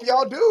 I hope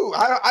y'all do.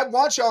 I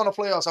want y'all in the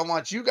playoffs. I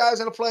want you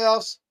guys in the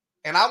playoffs,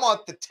 and I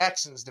want the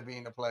Texans to be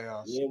in the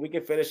playoffs. Yeah, we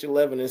can finish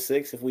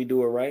 11-6 if we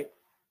do it right.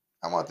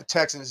 I want the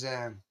Texans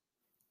in.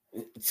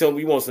 So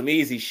we want some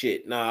easy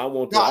shit. I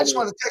just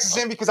want the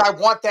Texans in because I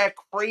want that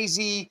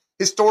crazy.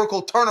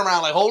 historical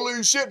turnaround. Like,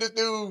 holy shit, this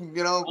dude,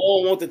 you know. I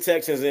don't want the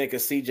Texans in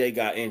because CJ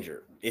got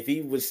injured. If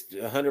he was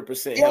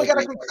 100% He only got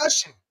a healthy,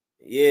 concussion.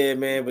 yeah,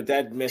 man, but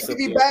that messed He up.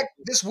 could be back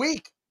this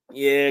week.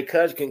 Yeah,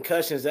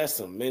 concussions, that's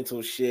some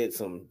mental shit,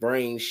 some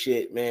brain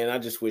shit, man. I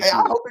just wish Hey,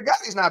 I hope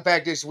he's not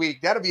back this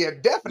week. That'll be a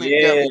definite.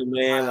 Yeah,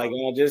 man. Like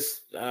I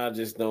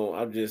just don't,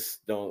 I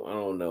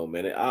don't know,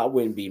 man. I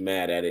wouldn't be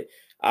mad at it.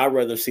 I'd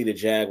rather see the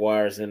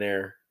Jaguars in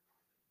there.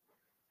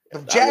 The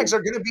Jags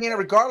are going to be in it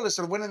regardless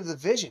of winning the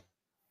division.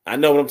 I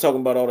know what I'm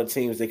talking about, all the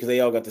teams because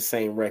they all got the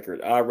same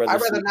record. I'd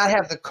rather not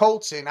have the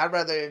Colts in. I'd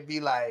rather it be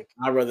like.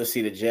 I'd rather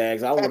see the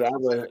Jags. I'd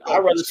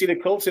rather see the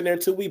Colts in there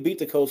too. We beat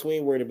the Colts. We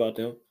ain't worried about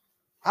them.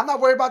 I'm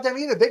not worried about them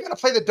either. They're going to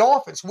play the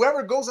Dolphins.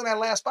 Whoever goes in that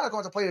last spot is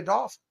going to play the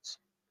Dolphins.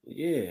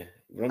 Yeah.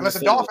 Unless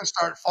the Dolphins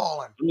start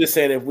falling. I'm just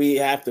saying if we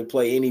have to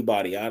play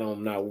anybody,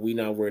 we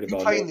not worried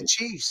about playing the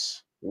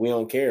Chiefs. We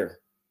don't care.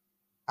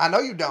 I know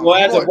you don't. Well,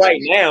 as of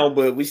right now,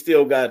 but we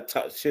still got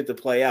shit to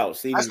play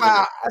out. That's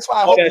why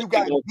I hope you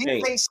got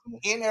beat KC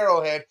in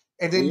Arrowhead,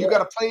 and then you got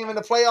to play them in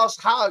the playoffs.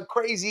 How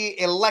crazy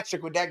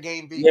electric would that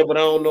game be? Yeah, but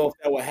I don't know if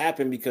that would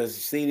happen because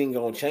seeding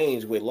gonna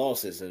change with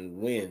losses and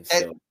wins.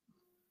 So.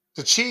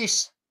 The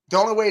Chiefs, the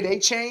only way they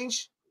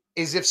change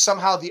is if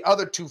somehow the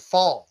other two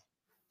fall.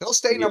 They'll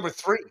stay number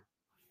 3.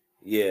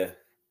 Yeah,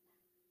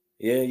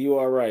 you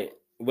are right.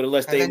 But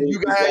unless they lose, you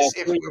guys,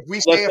 if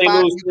we stay at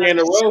 5, lose 3 in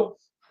a row,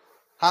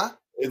 huh?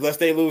 Unless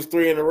they lose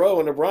 3 in a row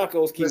and the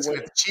Broncos keep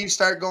winning. If the Chiefs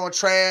start going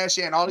trash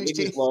and all these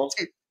teams,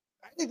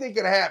 anything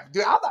could happen.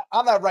 Dude,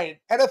 I'm not writing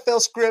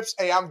NFL scripts.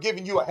 Hey, I'm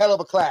giving you a hell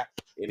of a clap.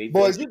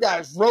 Boys, you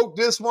guys wrote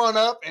this one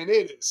up, and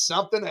it is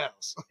something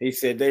else. He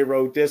said they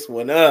wrote this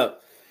one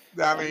up.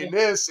 I mean,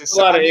 this is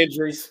a lot of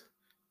injuries.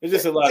 It's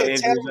just a lot of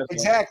injuries.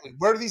 Exactly.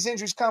 Where do these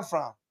injuries come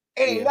from?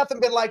 It ain't nothing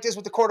been like this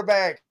with the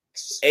quarterback.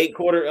 8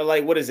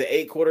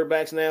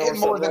 quarterbacks now? It's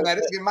more than that.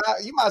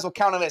 You might as well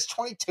count it as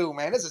 22,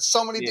 man. There's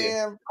so many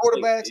damn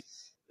quarterbacks.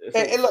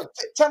 And look,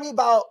 tell me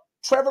about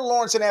Trevor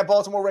Lawrence in that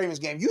Baltimore Ravens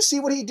game. You see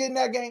what he did in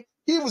that game?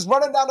 He was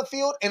running down the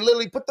field and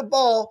literally put the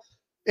ball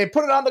and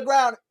put it on the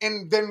ground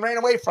and then ran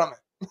away from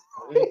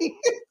it.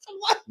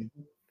 What?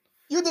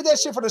 You did that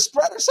shit for the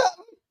spread or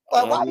something?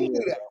 Why do you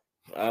do that?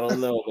 I don't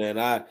know,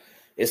 man.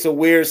 It's a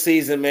weird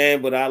season,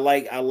 man, but I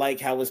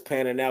like how it's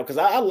panning out because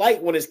I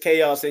like when it's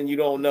chaos and you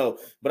don't know.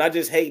 But I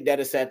just hate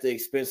that it's at the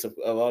expense of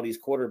all these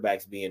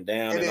quarterbacks being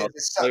down and all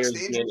these players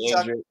being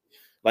injured.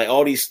 Like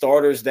all these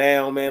starters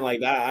down, man.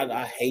 Like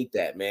I hate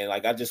that, man.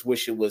 Like I just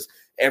wish it was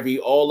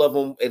all of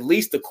them, at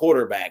least the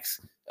quarterbacks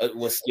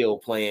was still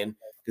playing,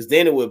 because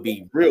then it would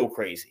be real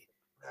crazy.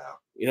 Yeah.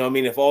 You know what I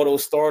mean? If all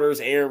those starters,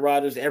 Aaron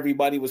Rodgers,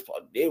 everybody was,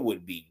 it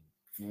would be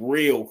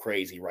real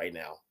crazy right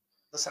now.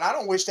 Listen, I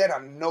don't wish that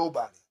on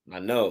nobody. I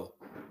know.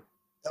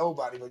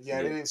 Nobody, but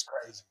yeah, it is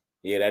crazy.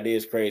 Yeah, that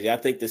is crazy. I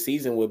think the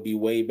season would be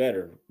way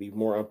better, be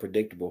more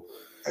unpredictable.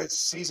 The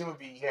season would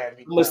be, it'd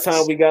be how much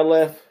time we got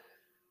left?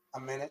 A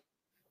minute.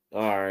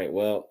 All right,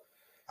 well.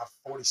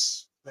 40,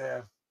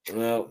 yeah.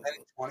 Well,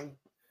 20.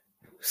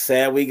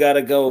 Sad we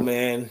gotta go,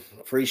 man.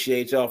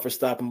 Appreciate y'all for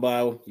stopping by.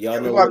 Y'all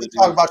know what to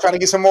talk about, trying to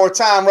get some more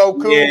time,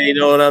 Roku. Yeah, you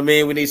know what I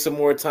mean. We need some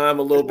more time,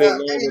 a little bit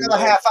longer. Maybe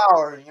another half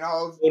hour, you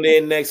know. Tune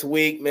in next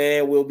week,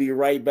 man. We'll be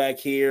right back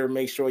here.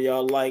 Make sure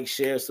y'all like,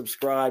 share,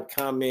 subscribe,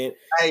 comment.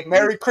 Hey,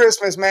 Merry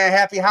Christmas, man.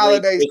 Happy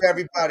holidays to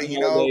everybody.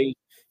 You know,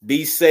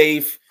 be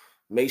safe.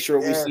 Make sure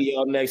we see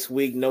y'all next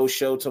week. No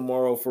show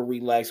tomorrow for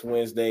Relax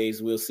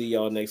Wednesdays. We'll see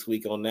y'all next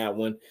week on that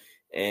one,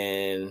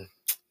 and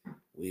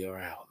we are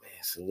out.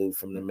 Salute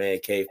from the Man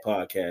Cave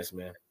Podcast,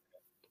 man.